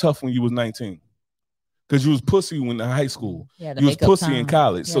wasn't tough when you was 19. Because you was pussy when in high school. You was pussy in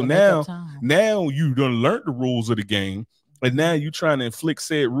college. So now you done learned the rules of the game. And now you're trying to inflict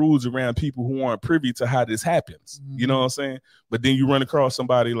said rules around people who aren't privy to how this happens. Mm-hmm. You know what I'm saying? But then you run across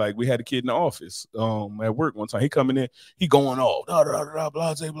somebody like we had a kid in the office at work one time. He coming in, he going off, blah, blah, blah,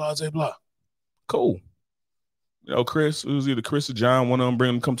 blah, blah, blah, blah. Cool. You know, Chris, it was either Chris or John, one of them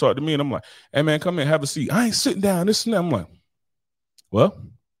bring him come talk to me. And I'm like, hey, man, come in, have a seat. I ain't sitting down, this and that. I'm like, well,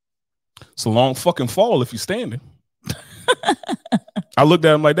 it's a long fucking fall if you're standing. I looked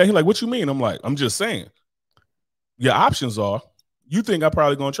at him like that. He like, what you mean? I'm like, I'm just saying. Your options are, you think I'm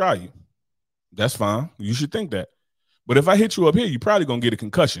probably going to try you. That's fine. You should think that. But if I hit you up here, you're probably going to get a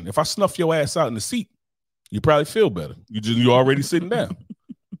concussion. If I snuff your ass out in the seat, you probably feel better. You're already sitting down.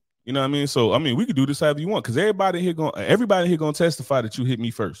 You know what I mean? So, I mean, we could do this however you want because everybody here going to testify that you hit me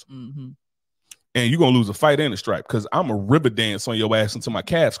first. Mm-hmm. And you're going to lose a fight and a stripe because I'm a river dance on your ass until my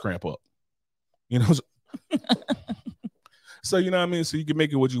calves cramp up. You know? So, you know what I mean? So you can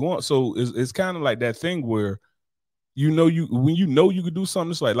make it what you want. So it's kind of like that thing where when you could do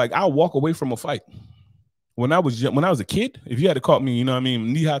something, it's like I'll walk away from a fight. When I was a kid, if you had to caught me, you know what I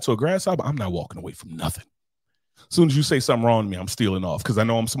mean, knee high to a grasshopper, I'm not walking away from nothing. As soon as you say something wrong to me, I'm stealing off because I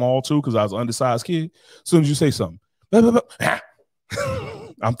know I'm small too because I was an undersized kid. As soon as you say something, blah, blah, blah,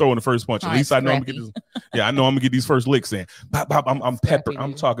 I'm throwing the first punch. At least I know I'm gonna get this. Yeah, I know I'm gonna get these first licks in. Bop, bop, I'm peppering.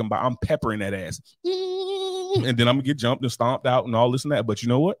 I'm talking about I'm peppering that ass, and then I'm gonna get jumped and stomped out and all this and that. But you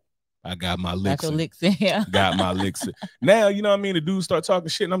know what? I got my licks. Yeah. Got my licks. Now, you know what I mean? The dudes start talking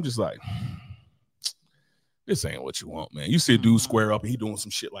shit, and I'm just like, this ain't what you want, man. You see a dude square up, and he doing some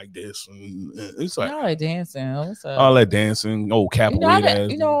shit like this. And it's like, all that dancing. All that dancing, old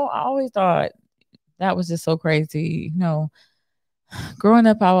capoeira. You know, I always thought that was just so crazy. You know, growing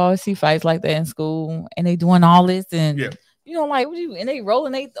up, I always see fights like that in school, and they doing all this, and you know, like, and they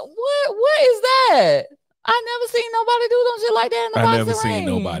rolling. What is that? I never seen nobody do some shit like that in the boxing ring. I never seen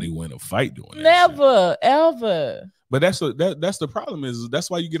nobody win a fight doing that. Never, ever. But that's the problem is that's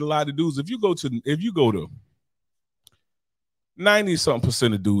why you get a lot of dudes. If you go to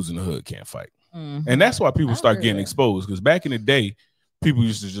 90-something% of dudes in the hood can't fight. Mm-hmm. And that's why people start getting exposed. Because back in the day, people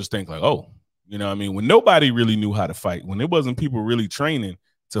used to just think like, oh, you know what I mean? When nobody really knew how to fight, when there wasn't people really training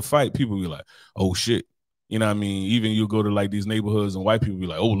to fight, people be like, oh shit. You know what I mean? Even you go to like these neighborhoods and white people be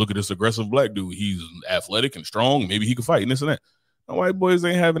like, oh, look at this aggressive black dude. He's athletic and strong. Maybe he could fight and this and that. And white boys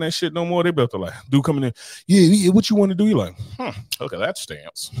ain't having that shit no more. They about to like, dude coming in, yeah, what you want to do? You're like, look at that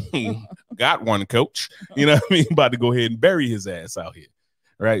stance. Got one, coach. You know what I mean? About to go ahead and bury his ass out here.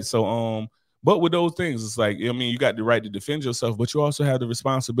 Right? So, but with those things, it's like, I mean, you got the right to defend yourself, but you also have the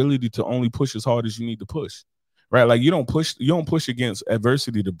responsibility to only push as hard as you need to push. Right? Like you don't push against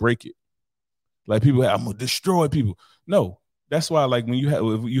adversity to break it. Like people, I'm gonna destroy people. No, that's why. Like when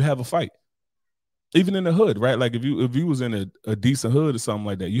you have a fight, even in the hood, right? Like if you was in a decent hood or something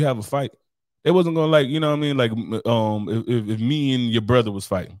like that, you have a fight. They wasn't gonna like, you know what I mean? Like if me and your brother was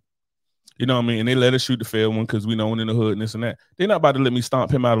fighting, you know what I mean? And they let us shoot the fair one because we know one in the hood and this and that. They're not about to let me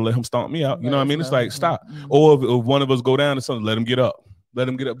stomp him out or let him stomp me out. You know what I mean? It's like stop. Mm-hmm. Or if one of us go down or something, let him get up. Let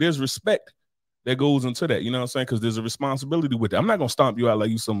him get up. There's respect that goes into that, you know what I'm saying? Because there's a responsibility with it. I'm not gonna stomp you out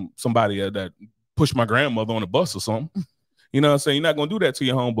like you somebody that pushed my grandmother on a bus or something. You know what I'm saying? You're not gonna do that to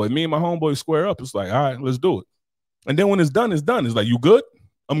your homeboy. Me and my homeboy square up. It's like, all right, let's do it. And then when it's done, it's done. It's like, you good?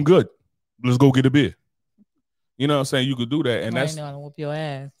 I'm good. Let's go get a beer. You know what I'm saying? You could do that, and that's know how to whoop your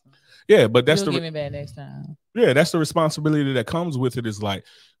ass. Yeah, but that's You'll give me bad next time. Yeah, that's the responsibility that comes with it. Is like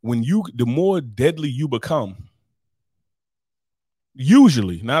the more deadly you become.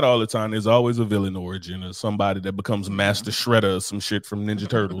 Usually, not all the time. There's always a villain origin or somebody that becomes Master Shredder or some shit from Ninja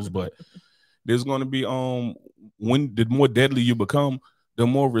Turtles. But there's going to be when the more deadly you become, the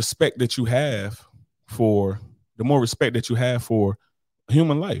more respect that you have for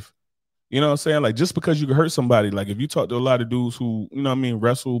human life. You know what I'm saying? Like just because you can hurt somebody, like if you talk to a lot of dudes who, you know what I mean,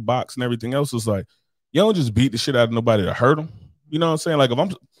 wrestle, box, and everything else, it's like you don't just beat the shit out of nobody to hurt them. You know what I'm saying?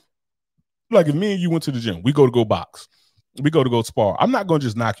 If me and you went to the gym, we go box. We go spar. I'm not going to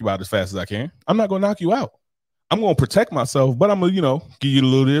just knock you out as fast as I can. I'm not going to knock you out. I'm going to protect myself, but I'm going to, give you a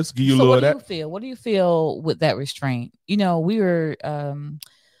little this, give you a little that. What do you feel with that restraint? We were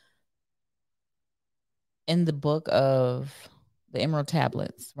in the book of the Emerald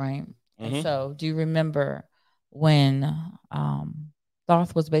Tablets, right? Mm-hmm. And so do you remember when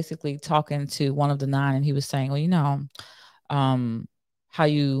Thoth was basically talking to one of the 9 and he was saying, well, how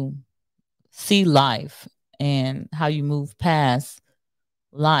you see life and how you move past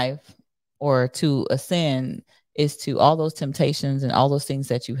life or to ascend is to all those temptations and all those things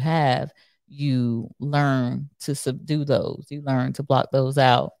that you have, you learn to subdue those. You learn to block those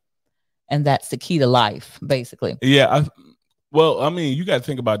out. And that's the key to life, basically. Yeah. You got to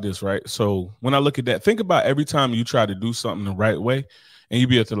think about this, right? So when I look at that, think about every time you try to do something the right way and you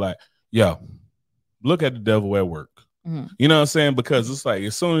be able to like, look at the devil at work. Mm-hmm. You know what I'm saying? Because it's like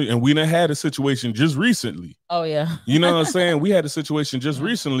and we done had a situation just recently. Oh yeah. You know what I'm saying? We had a situation just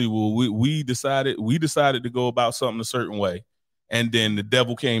recently where we decided to go about something a certain way, and then the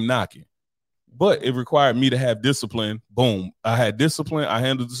devil came knocking. But it required me to have discipline. Boom. I had discipline. I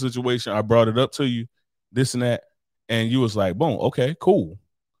handled the situation. I brought it up to you, this and that, and you was like, boom, okay, cool.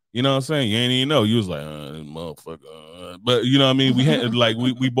 You know what I'm saying? You ain't even know. You was like, motherfucker. But you know what I mean? We had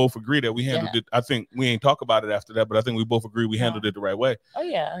we both agree that we handled it. I think we ain't talk about it after that, but I think we both agree we handled it the right way. Oh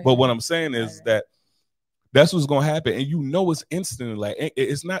yeah. But what I'm saying is that's what's gonna happen, and it's instantly. Like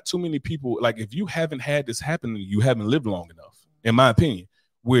it's not too many people. Like if you haven't had this happen, you haven't lived long enough, in my opinion.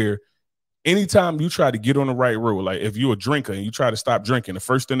 Where anytime you try to get on the right road, like if you're a drinker and you try to stop drinking, the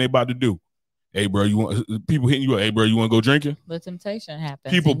first thing they about to do. Hey, bro, people hitting you up. Hey, bro, you want to go drinking? The temptation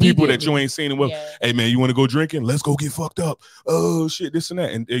happens. People that you ain't seen. Well, hey, man, you want to go drinking? Let's go get fucked up. Oh, shit, this and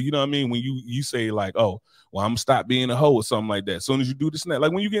that. And you know what I mean? When you say like, oh, well, I'm going to stop being a hoe or something like that. As soon as you do this and that.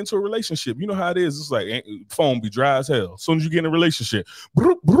 Like when you get into a relationship, you know how it is. It's like phone be dry as hell. As soon as you get in a relationship,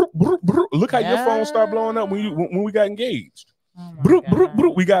 look how your phone start blowing up when we got engaged.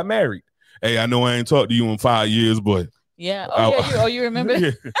 Oh we got married. Hey, I know I ain't talked to you in 5 years, but. Yeah. You remember?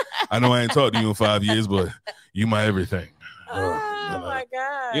 Yeah. I know I ain't talked to you in 5 years, but you my everything. My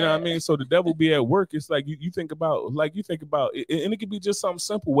God. You know what I mean? So the devil be at work. It's like you think about it, and it could be just something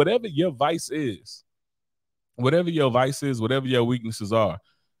simple. Whatever your vice is, whatever your weaknesses are,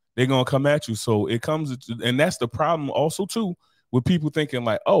 they're gonna come at you. So it comes, and that's the problem also too with people thinking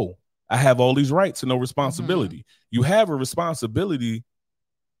like, oh, I have all these rights and no responsibility. Mm-hmm. You have a responsibility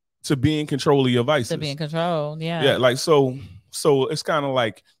to be in control of your vices. To be in control, yeah. Yeah, like so it's kind of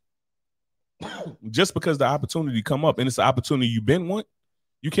like just because the opportunity come up and it's an opportunity you've been want,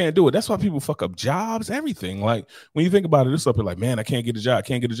 you can't do it. That's why people fuck up jobs, everything. Like when you think about it, it's up here like, man, I can't get a job.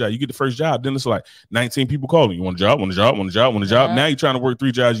 You get the first job, then it's like 19 people calling you. Want a job? Yeah. Now you're trying to work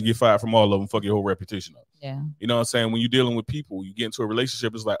 3 jobs, you get fired from all of them, fuck your whole reputation up. Yeah. You know what I'm saying? When you're dealing with people, you get into a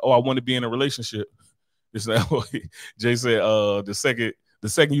relationship, it's like, oh, I want to be in a relationship. It's like Jay said, the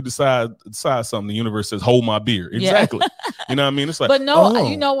second you decide something, the universe says, hold my beer. Exactly. Yeah. You know what I mean? It's like, but no,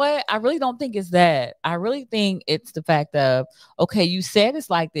 you know what? I really don't think it's that. I really think it's the fact of, okay, you said it's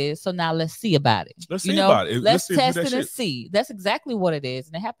like this, so now let's see about it. Let's see about it. Let's test it and see. That's exactly what it is.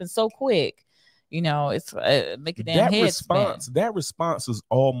 And it happens so quick. It's make a damn head spin. That response is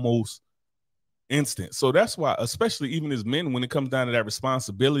almost instant. So that's why, especially even as men, when it comes down to that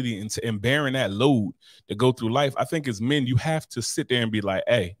responsibility and bearing that load to go through life, I think as men, you have to sit there and be like,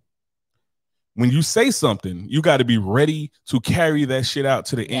 hey, when you say something, you got to be ready to carry that shit out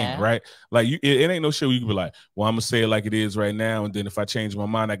to the end, right? Like it ain't no shit where you can be like, well, I'm gonna say it like it is right now, and then if I change my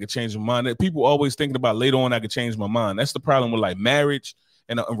mind, I could change my mind. People always thinking about later on I could change my mind. That's the problem with like marriage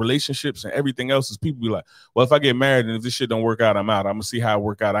and relationships and everything else is people be like, well, if I get married and if this shit don't work out, I'm out. I'm gonna see how it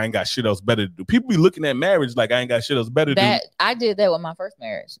work out. I ain't got shit else better to do. People be looking at marriage like I ain't got shit else better to do. I did that with my first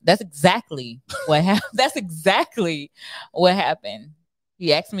marriage. That's exactly what happened. That's exactly what happened.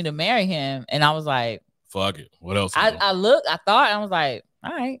 He asked me to marry him, and I was like, fuck it. What else? I thought, I was like,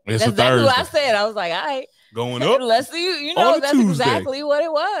 all right. That's exactly what I said. I was like, all right. Going up. Let's see. That's Tuesday. Exactly what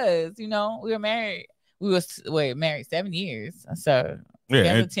it was. We were married. We were married 7 years, so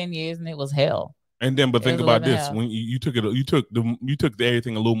yeah, 10 years, and it was hell. And then, but think about this: when you took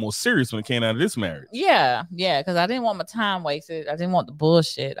everything a little more serious when it came out of this marriage. Yeah, because I didn't want my time wasted. I didn't want the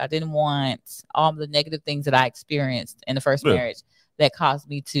bullshit. I didn't want all the negative things that I experienced in the first marriage that caused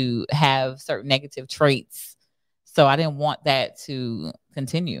me to have certain negative traits. So I didn't want that to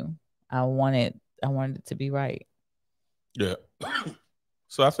continue. I wanted it to be right. Yeah.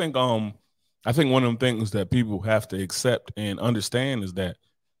 So I think one of them things that people have to accept and understand is that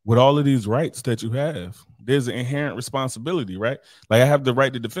with all of these rights that you have, there's an inherent responsibility, right? Like I have the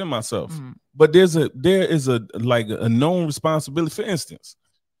right to defend myself, but there is a known responsibility. For instance,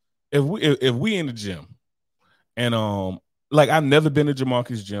 if we in the gym, and like I've never been to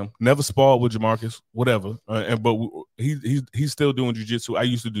Jamarcus' gym, never sparred with Jamarcus, whatever, but he's still doing jiu-jitsu. I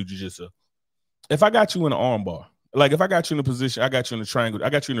used to do jiu-jitsu. If I got you in an arm bar, like if I got you in a position, I got you in a triangle, I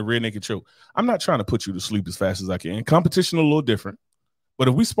got you in a rear naked choke, I'm not trying to put you to sleep as fast as I can. Competition a little different. But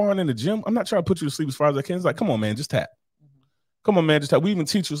if we sparring in the gym, I'm not trying to put you to sleep as far as I can. It's like, come on, man, just tap. Come on, man, just tap. We even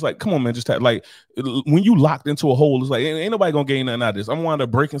teach us like, come on, man, just tap. Like when you locked into a hole, it's like, ain't nobody gonna gain nothing out of this. I'm wind up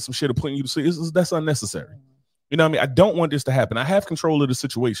breaking some shit or putting you to sleep. That's unnecessary. You know what I mean? I don't want this to happen. I have control of the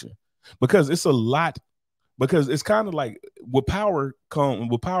situation because it's a lot. Because it's kind of like with power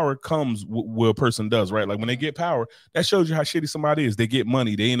comes what a person does, right? Like when they get power, that shows you how shitty somebody is. They get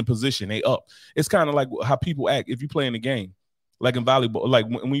money, they in a position, they up. It's kind of like how people act if you play in the game. Like in volleyball, like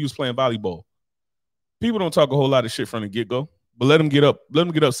when you was playing volleyball, people don't talk a whole lot of shit from the get-go, but let them get up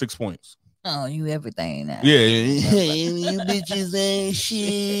 6 points. Oh, you everything now. Yeah. You bitches ain't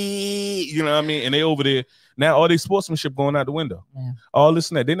shit. You know what I mean? And they over there. Now all these sportsmanship going out the window. Yeah. All this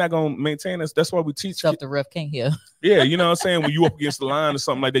and that. They're not gonna maintain us. That's why we teach stuff the ref can't hear. Yeah, you know what I'm saying? When you up against the line or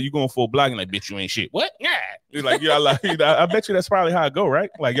something like that, you going for a block and like, bitch, you ain't shit. What? Yeah. You're like, yeah, like, I bet you that's probably how it go, right?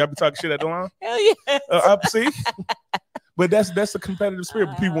 Like y'all be talking shit at the line. Hell yeah. See? But that's a competitive spirit.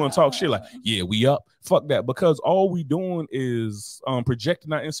 But people want to talk shit like, yeah, we up. Fuck that. Because all we doing is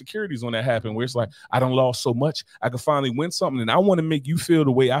projecting our insecurities when that happened, where it's like, I done lost so much. I can finally win something. And I want to make you feel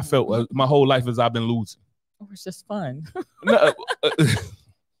the way I felt my whole life as I've been losing. Or it's just fun.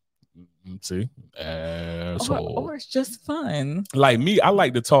 See? Asshole. Or it's just fun. Like me, I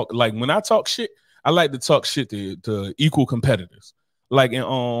like to talk. Like when I talk shit, I like to talk shit to equal competitors. Like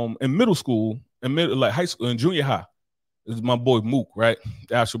in middle school, like high school and junior high. This is my boy Mook, right?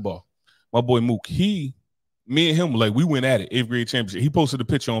 Asherball. My boy Mook. Me and him, like we went at it, 8th grade championship. He posted a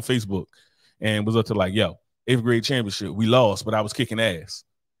picture on Facebook and was up to like, yo, 8th grade championship. We lost, but I was kicking ass.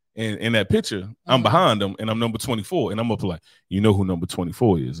 And in that picture, I'm behind him and I'm number 24. And I'm up like, you know who number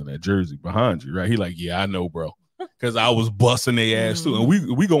 24 is in that jersey behind you, right? He like, yeah, I know, bro. Because I was busting their ass too. And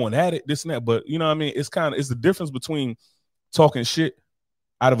we going at it, this and that. But you know what I mean? It's the difference between talking shit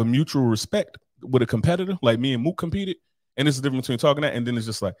out of a mutual respect with a competitor, like me and Mook competed. And it's the difference between talking that and then it's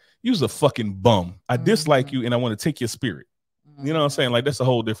just like, you's a fucking bum. I dislike you and I want to take your spirit. You know what I'm saying? Like, that's a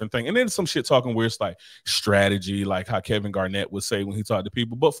whole different thing. And then some shit talking where it's like strategy, like how Kevin Garnett would say when he talked to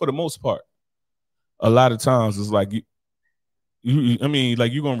people. But for the most part, a lot of times it's like, you're going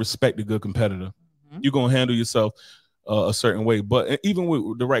to respect a good competitor. You're going to handle yourself a certain way. But even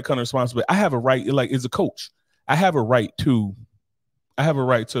with the right kind of responsibility, I have a right, like as a coach, I have a right to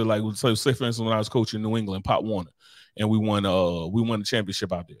like, so say for instance, when I was coaching New England, Pop Warner, and we won the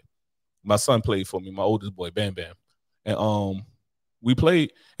championship out there. My son played for me, my oldest boy, Bam Bam. And we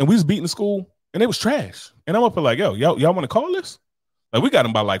played and we was beating the school and it was trash. And I'm up there like, yo, y'all want to call this? Like we got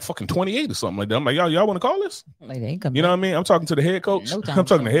them by like fucking 28 or something like that. I'm like, y'all want to call this? Like they ain't you know what I mean? I'm talking to the head coach. I'm talking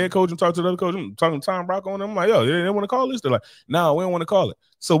to the head coach. I'm talking to the other coach. I'm talking to Tom Brock on them. I'm like, yo, they want to call this? They're like, no, we don't want to call it.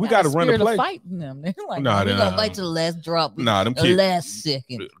 So we got to run the play. Fighting them. They're like, we're gonna fight to the last drop. Them kids, last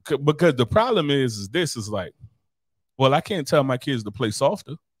second. Because the problem is this is like, well, I can't tell my kids to play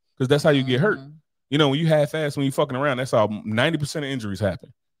softer because that's how you get hurt. You know, when you half-ass, when you fucking around, that's how 90% of injuries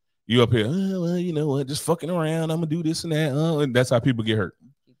happen. You up here, well, you know what, just fucking around, I'm going to do this and that. And that's how people get hurt.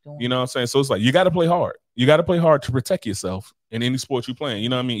 You know what I'm saying? So it's like, you got to play hard. You got to play hard to protect yourself in any sport you're playing. You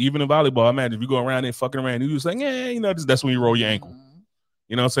know what I mean? Even in volleyball, I imagine if you go around there fucking around, you just like, yeah, you know, that's when you roll your ankle.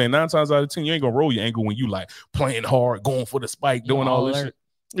 You know what I'm saying? 9 times out of 10, you ain't going to roll your ankle when you like playing hard, going for the spike, doing all this shit.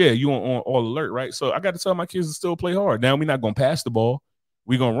 Yeah, you on all alert, right? So I got to tell my kids to still play hard. Now we're not going to pass the ball.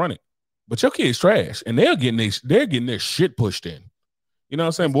 We're going to run it. But your kid's trash, and they're getting their shit pushed in. You know what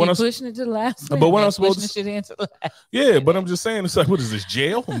I'm saying? But pushing it to the last. But what I'm supposed to shit into the last. Yeah, but I'm just saying, it's like, what is this,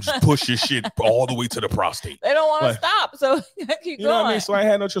 jail? I'm just push your shit all the way to the prostate. They don't want to stop, so keep you know going. What I mean? So I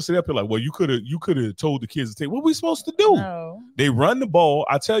had no choice to up here like, well, you could have told the kids to take. What are we supposed to do? No. They run the ball.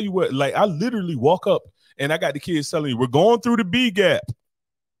 I tell you what, like I literally walk up and I got the kids telling me we're going through the B gap.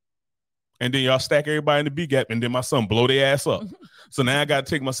 And then y'all stack everybody in the B gap, and then my son blow their ass up. So now I got to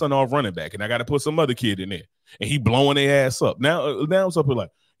take my son off running back, and I got to put some other kid in there, and he blowing their ass up. Now it's up here like,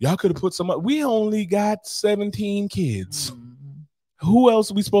 y'all could have put some up. We only got 17 kids. Who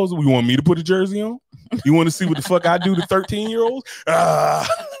else are we supposed to? We want me to put a jersey on? You want to see what the fuck I do to 13-year-olds?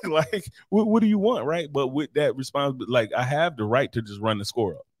 Like, what do you want, right? But with that responsibility, like, I have the right to just run the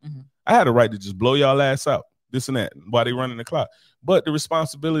score up. I had a right to just blow y'all ass out, this and that, while they running the clock. But the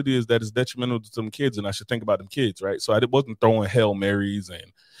responsibility is that it's detrimental to some kids, and I should think about them kids, right? So I wasn't throwing Hail Marys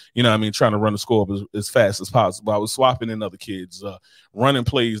and, you know what I mean, trying to run the score up as fast as possible. I was swapping in other kids, running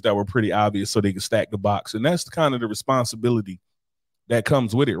plays that were pretty obvious so they could stack the box. And that's kind of the responsibility that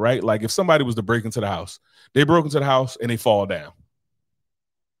comes with it, right? Like if somebody was to break into the house, they broke into the house and they fall down.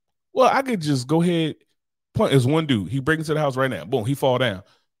 Well, I could just go ahead, point as one dude. He break into the house right now. Boom, he fall down.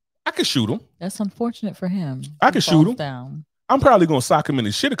 I could shoot him. That's unfortunate for him. I could shoot him down. I'm probably going to sock him in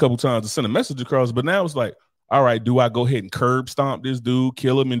his shit a couple times to send a message across. But now it's like, all right, do I go ahead and curb stomp this dude,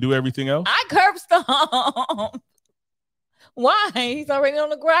 kill him, and do everything else? I curb stomp. Why? He's already on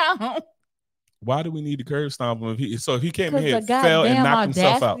the ground. Why do we need to curb stomp him? If he came in here, fell and knocked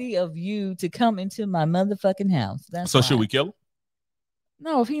himself out. Of you to come into my motherfucking house. That's so why. Should we kill him?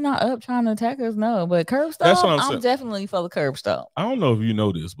 No, if he not up trying to attack us, no. But curb stomp, that's what I'm definitely for the curb stomp. I don't know if you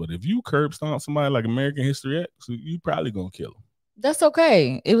know this, but if you curb stomp somebody like American History X, you probably gonna kill him. That's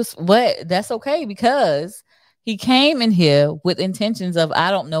okay. That's okay because he came in here with intentions of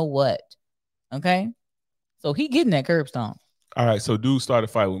I don't know what. Okay, so he getting that curb stomp. All right, so dude started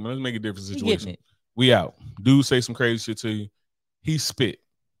fighting with me. Let's make a different situation. We out. Dude say some crazy shit to you. He spit.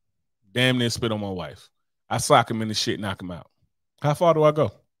 Damn near spit on my wife. I sock him in the shit, knock him out. How far do I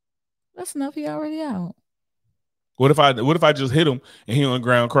go? That's enough. He already out. What if I just hit him and he on the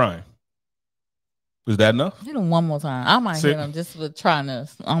ground crying? Is that enough? Hit him one more time. I might hit him just for trying to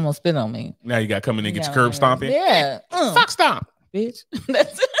almost spit on me. Now you got to come in and get your curb stomping. Yeah. Fuck stomp. Bitch.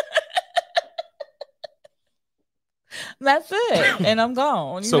 That's it. And I'm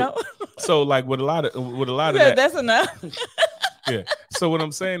gone. You know? So like with a lot of that. That's enough. Yeah. So what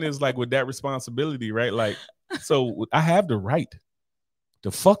I'm saying is like with that responsibility, right? Like, so I have the right to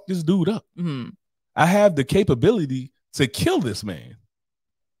fuck this dude up. Mm-hmm. I have the capability to kill this man,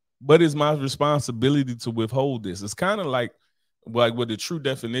 but it's my responsibility to withhold this. It's kind of like with the true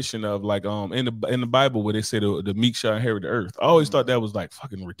definition of like in the Bible where they say the meek shall inherit the earth. I always thought that was like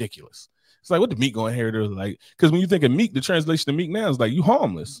fucking ridiculous. It's like what the meek gonna inherit the earth? Like because when you think of meek, the translation of meek now is like you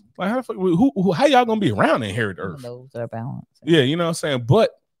harmless. Like how y'all gonna be around to inherit the earth? Those are balanced. Yeah, you know what I'm saying,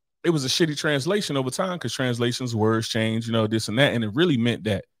 but. It was a shitty translation over time because translations, words change, you know, this and that. And it really meant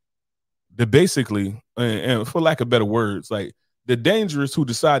that the basically, and for lack of better words, like the dangerous who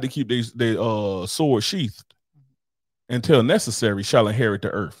decide to keep their sword sheathed until necessary shall inherit the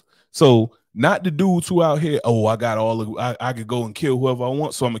earth. So not the dudes who out here, I could go and kill whoever I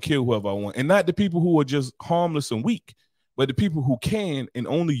want, so I'm going to kill whoever I want. And not the people who are just harmless and weak, but the people who can and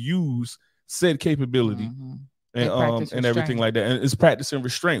only use said capability. Mm-hmm. And everything like that, and it's practicing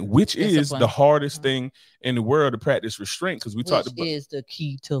restraint, which is the hardest thing in the world to practice restraint. Because we talked about is the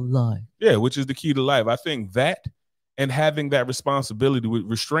key to life. Yeah, which is the key to life. I think that and having that responsibility with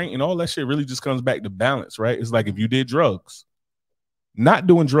restraint and all that shit really just comes back to balance, right? It's like if you did drugs, not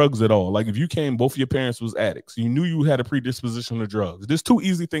doing drugs at all. Like if you came, both of your parents was addicts, you knew you had a predisposition to drugs. There's two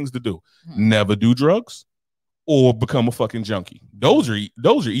easy things to do: never do drugs or become a fucking junkie. Those are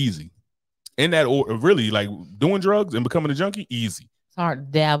easy. In that order, really, like doing drugs and becoming a junkie, easy. It's hard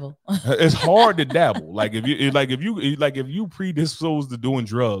to dabble. It's hard to dabble. Like if you predispose to doing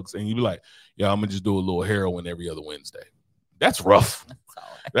drugs and you be like, yeah, I'm gonna just do a little heroin every other Wednesday. That's rough.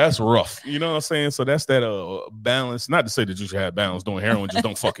 That's rough. You know what I'm saying? So that's that balance. Not to say that you should have balance doing heroin, just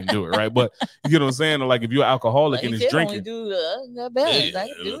don't fucking do it, right? But you get what I'm saying? Like if you're alcoholic and it's drinking, got balance. I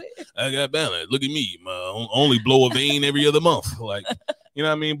can do it. I got balance. Look at me, only blow a vein every other month. Like, you know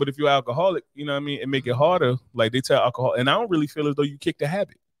what I mean? But if you're alcoholic, you know what I mean, it make it harder. Like they tell alcohol, and I don't really feel as though you kick the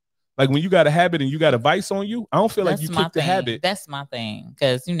habit. Like when you got a habit and you got a vice on you, I don't feel like you kick the habit. That's my thing,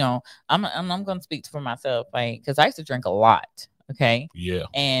 because you know I'm gonna speak for myself, like because I used to drink a lot. Okay. Yeah.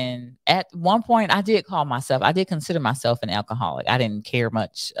 And at one point, I did consider myself an alcoholic. I didn't care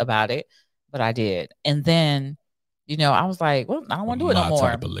much about it, but I did. And then, you know, I was like, well, I don't want to do it no more.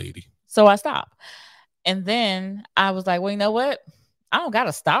 Type of lady. So I stopped. And then I was like, well, you know what? I don't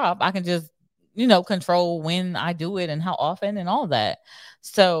gotta stop. I can just, you know, control when I do it and how often and all that.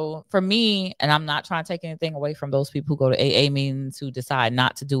 So for me, and I'm not trying to take anything away from those people who go to AA meetings who decide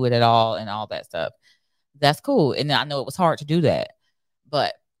not to do it at all and all that stuff. That's cool. And I know it was hard to do that.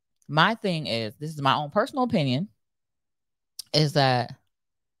 But my thing is, this is my own personal opinion, is that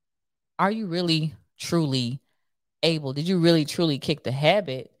are you really truly able? Did you really truly kick the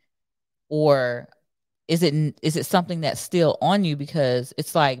habit, or is it something that's still on you? Because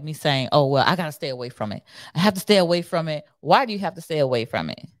it's like me saying, oh, well, I got to stay away from it. I have to stay away from it. Why do you have to stay away from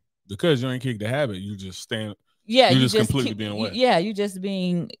it? Because you ain't kicked the habit. You just stand. Yeah. You just completely being away. You just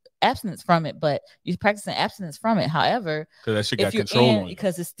being abstinence from it, but you're practicing abstinence from it. However, because that shit got control on you.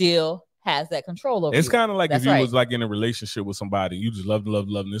 Because it still has that control over you. It's kind of like if you was like in a relationship with somebody, you just love,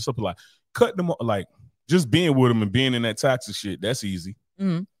 and it's something like cut them, like just being with them and being in that toxic shit. That's easy.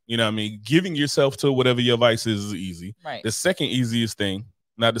 Mm-hmm. You know what I mean? Giving yourself to whatever your vice is easy. Right. The second easiest thing,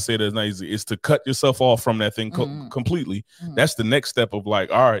 not to say that it's not easy, is to cut yourself off from that thing completely. Mm-hmm. That's the next step of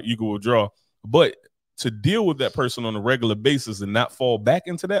like, all right, you can withdraw. But to deal with that person on a regular basis and not fall back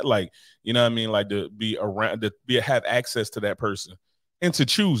into that, like, you know what I mean? Like to be around, have access to that person and to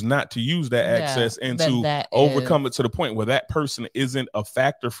choose not to use that access and to overcome it to the point where that person isn't a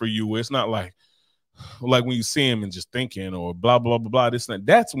factor for you. Where it's not like when you see him and just thinking or blah, blah, blah, blah, this and that.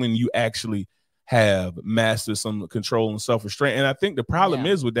 That's when you actually have mastered some control and self-restraint. And I think the problem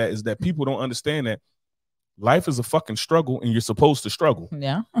is with that is that people don't understand that life is a fucking struggle and you're supposed to struggle.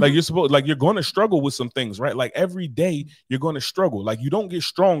 Yeah. Like you're going to struggle with some things, right? Like every day you're going to struggle. Like you don't get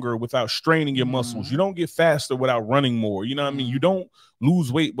stronger without straining your muscles. You don't get faster without running more. You know what I mean? You don't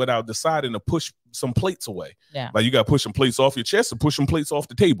lose weight without deciding to push some plates away. Yeah. Like you got to push some plates off your chest and push some plates off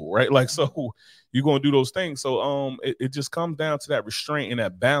the table, right? Like, so you're going to do those things. So it just comes down to that restraint and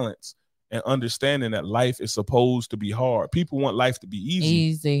that balance and understanding that life is supposed to be hard. People want life to be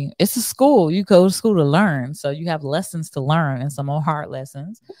easy. It's a school. You go to school to learn. So you have lessons to learn, and some are hard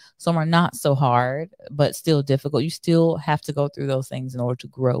lessons. Some are not so hard, but still difficult. You still have to go through those things in order to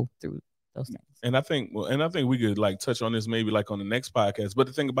grow through those things. And I think we could like touch on this maybe like on the next podcast. But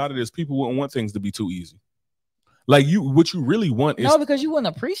the thing about it is people wouldn't want things to be too easy. Like what you really want is because you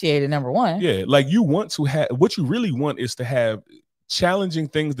wouldn't appreciate it, number one. Yeah, like you want to have what you really want is to have challenging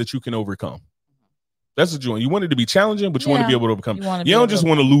things that you can overcome. That's what you want. You want it to be challenging, but you want to be able to overcome. You don't just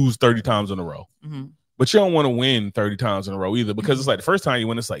want to lose 30 times in a row. Mm-hmm. But you don't want to win 30 times in a row either, because it's like the first time you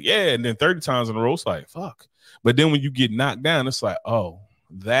win, it's like, yeah, and then 30 times in a row, it's like, fuck. But then when you get knocked down, it's like, oh,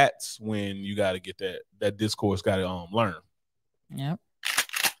 that's when you got to get that discourse got to learn. Yep.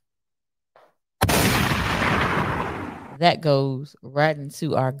 That goes right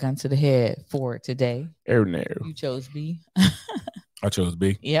into our gun to the head for today. You chose B. I chose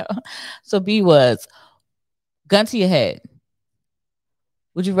B. Yeah. So B was gun to your head.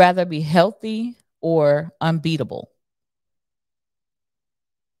 Would you rather be healthy or unbeatable?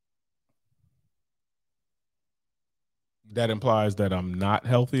 That implies that I'm not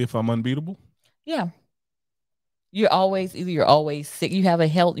healthy if I'm unbeatable? Yeah. You're always sick. You have a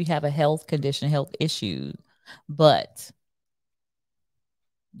health condition, health issue, but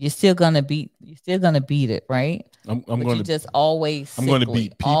you're still gonna beat it, right? I'm going to just always. I'm going to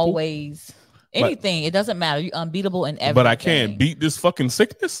beat people. Always anything. It doesn't matter. You're unbeatable in everything. But I can't beat this fucking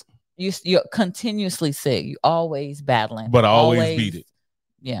sickness. You're continuously sick. You're always battling. But I always beat it.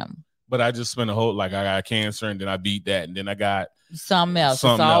 Yeah. But I just spent a whole I got cancer and then I beat that and then I got something else. It's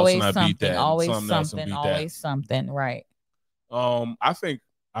always and I something. Beat that. Always something. Always something. Right. I think.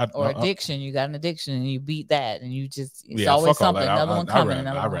 Addiction. You got an addiction and you beat that and you just always something. Another one coming.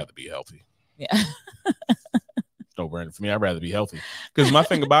 I'd rather be healthy. Yeah. No brainer for me. I'd rather be healthy because my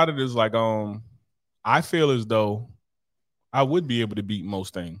thing about it is like I feel as though I would be able to beat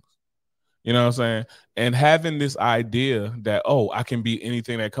most things. You know what I'm saying? And having this idea that I can beat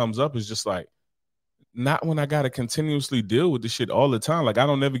anything that comes up is just like not when I got to continuously deal with this shit all the time. Like I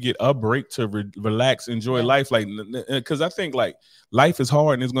don't ever get a break to relax, enjoy life. Like, because I think like life is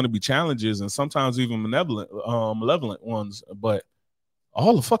hard and there's going to be challenges and sometimes even malevolent ones, but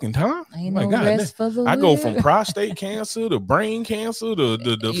all the fucking time. Ain't no rest for the I go from prostate cancer to brain cancer to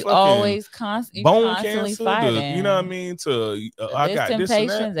the you fucking always bone cancer. Fighting. You know what I mean? To I got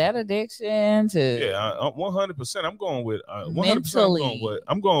temptations, this and that addiction. To 100%. I'm going with 100%. Mentally.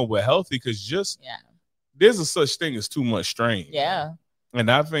 I'm going with healthy because there's a such thing as too much strain. Yeah. And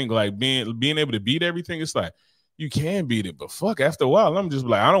I think like being able to beat everything, it's like you can beat it, but fuck, after a while, I'm just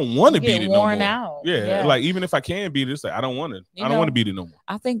like, I don't want to beat it no more. Out. Yeah, like even if I can beat it, it's like I don't want to. I don't want to beat it no more.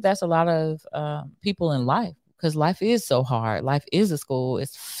 I think that's a lot of people in life because life is so hard. Life is a school.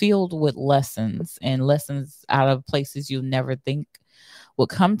 It's filled with lessons and lessons out of places you never think would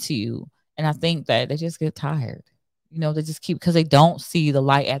come to you. And I think that they just get tired. You know, they just because they don't see the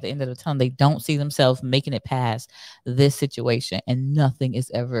light at the end of the tunnel. They don't see themselves making it past this situation. And nothing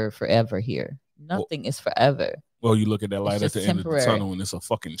is ever forever here. Nothing is forever. Well, you look at that light at the end of the tunnel and it's a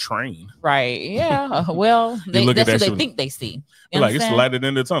fucking train. Right. Yeah. Well, that's what they think they see. Like, it's the light at the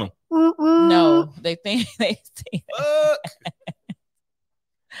end of the tunnel. No, they think they see.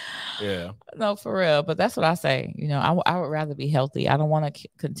 Yeah. No, for real. But that's what I say. You know, I would rather be healthy. I don't want to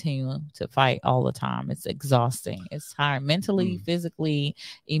continue to fight all the time. It's exhausting. It's tiring mentally, physically,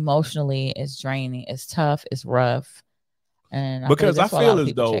 emotionally. It's draining. It's tough. It's rough. And because I feel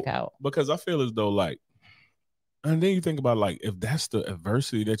as though like, and then you think about like, if that's the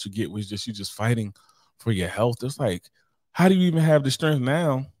adversity that you get, was just you just fighting for your health. It's like, how do you even have the strength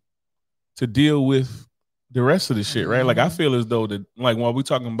now to deal with the rest of the shit, right? Like I feel as though that, like when we're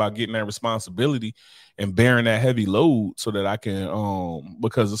talking about getting that responsibility and bearing that heavy load so that I can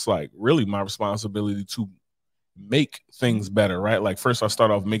because it's like really my responsibility to make things better, right? Like first I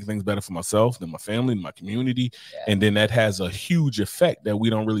start off making things better for myself, then my family, my community, and then that has a huge effect that we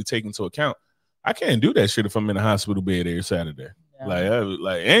don't really take into account. I can't do that shit if I'm in a hospital bed every Saturday.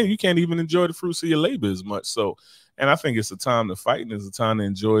 Like, and you can't even enjoy the fruits of your labor as much. So, and I think it's a time to fight and it's a time to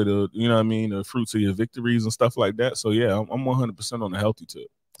enjoy the, you know what I mean, the fruits of your victories and stuff like that. So yeah, I'm 100% on the healthy tip.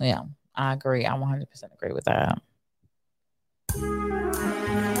 Yeah, I agree. I 100% agree with that.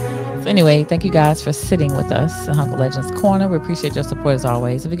 So anyway, thank you guys for sitting with us in Uncle Legend's Corner. We appreciate your support as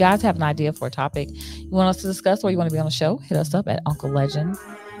always. If you guys have an idea for a topic you want us to discuss or you want to be on the show, hit us up at Uncle Legend.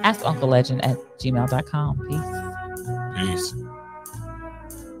 Ask Uncle Legend at gmail.com. Peace.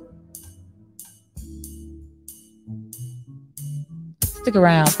 Stick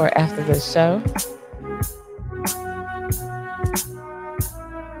around for after this show.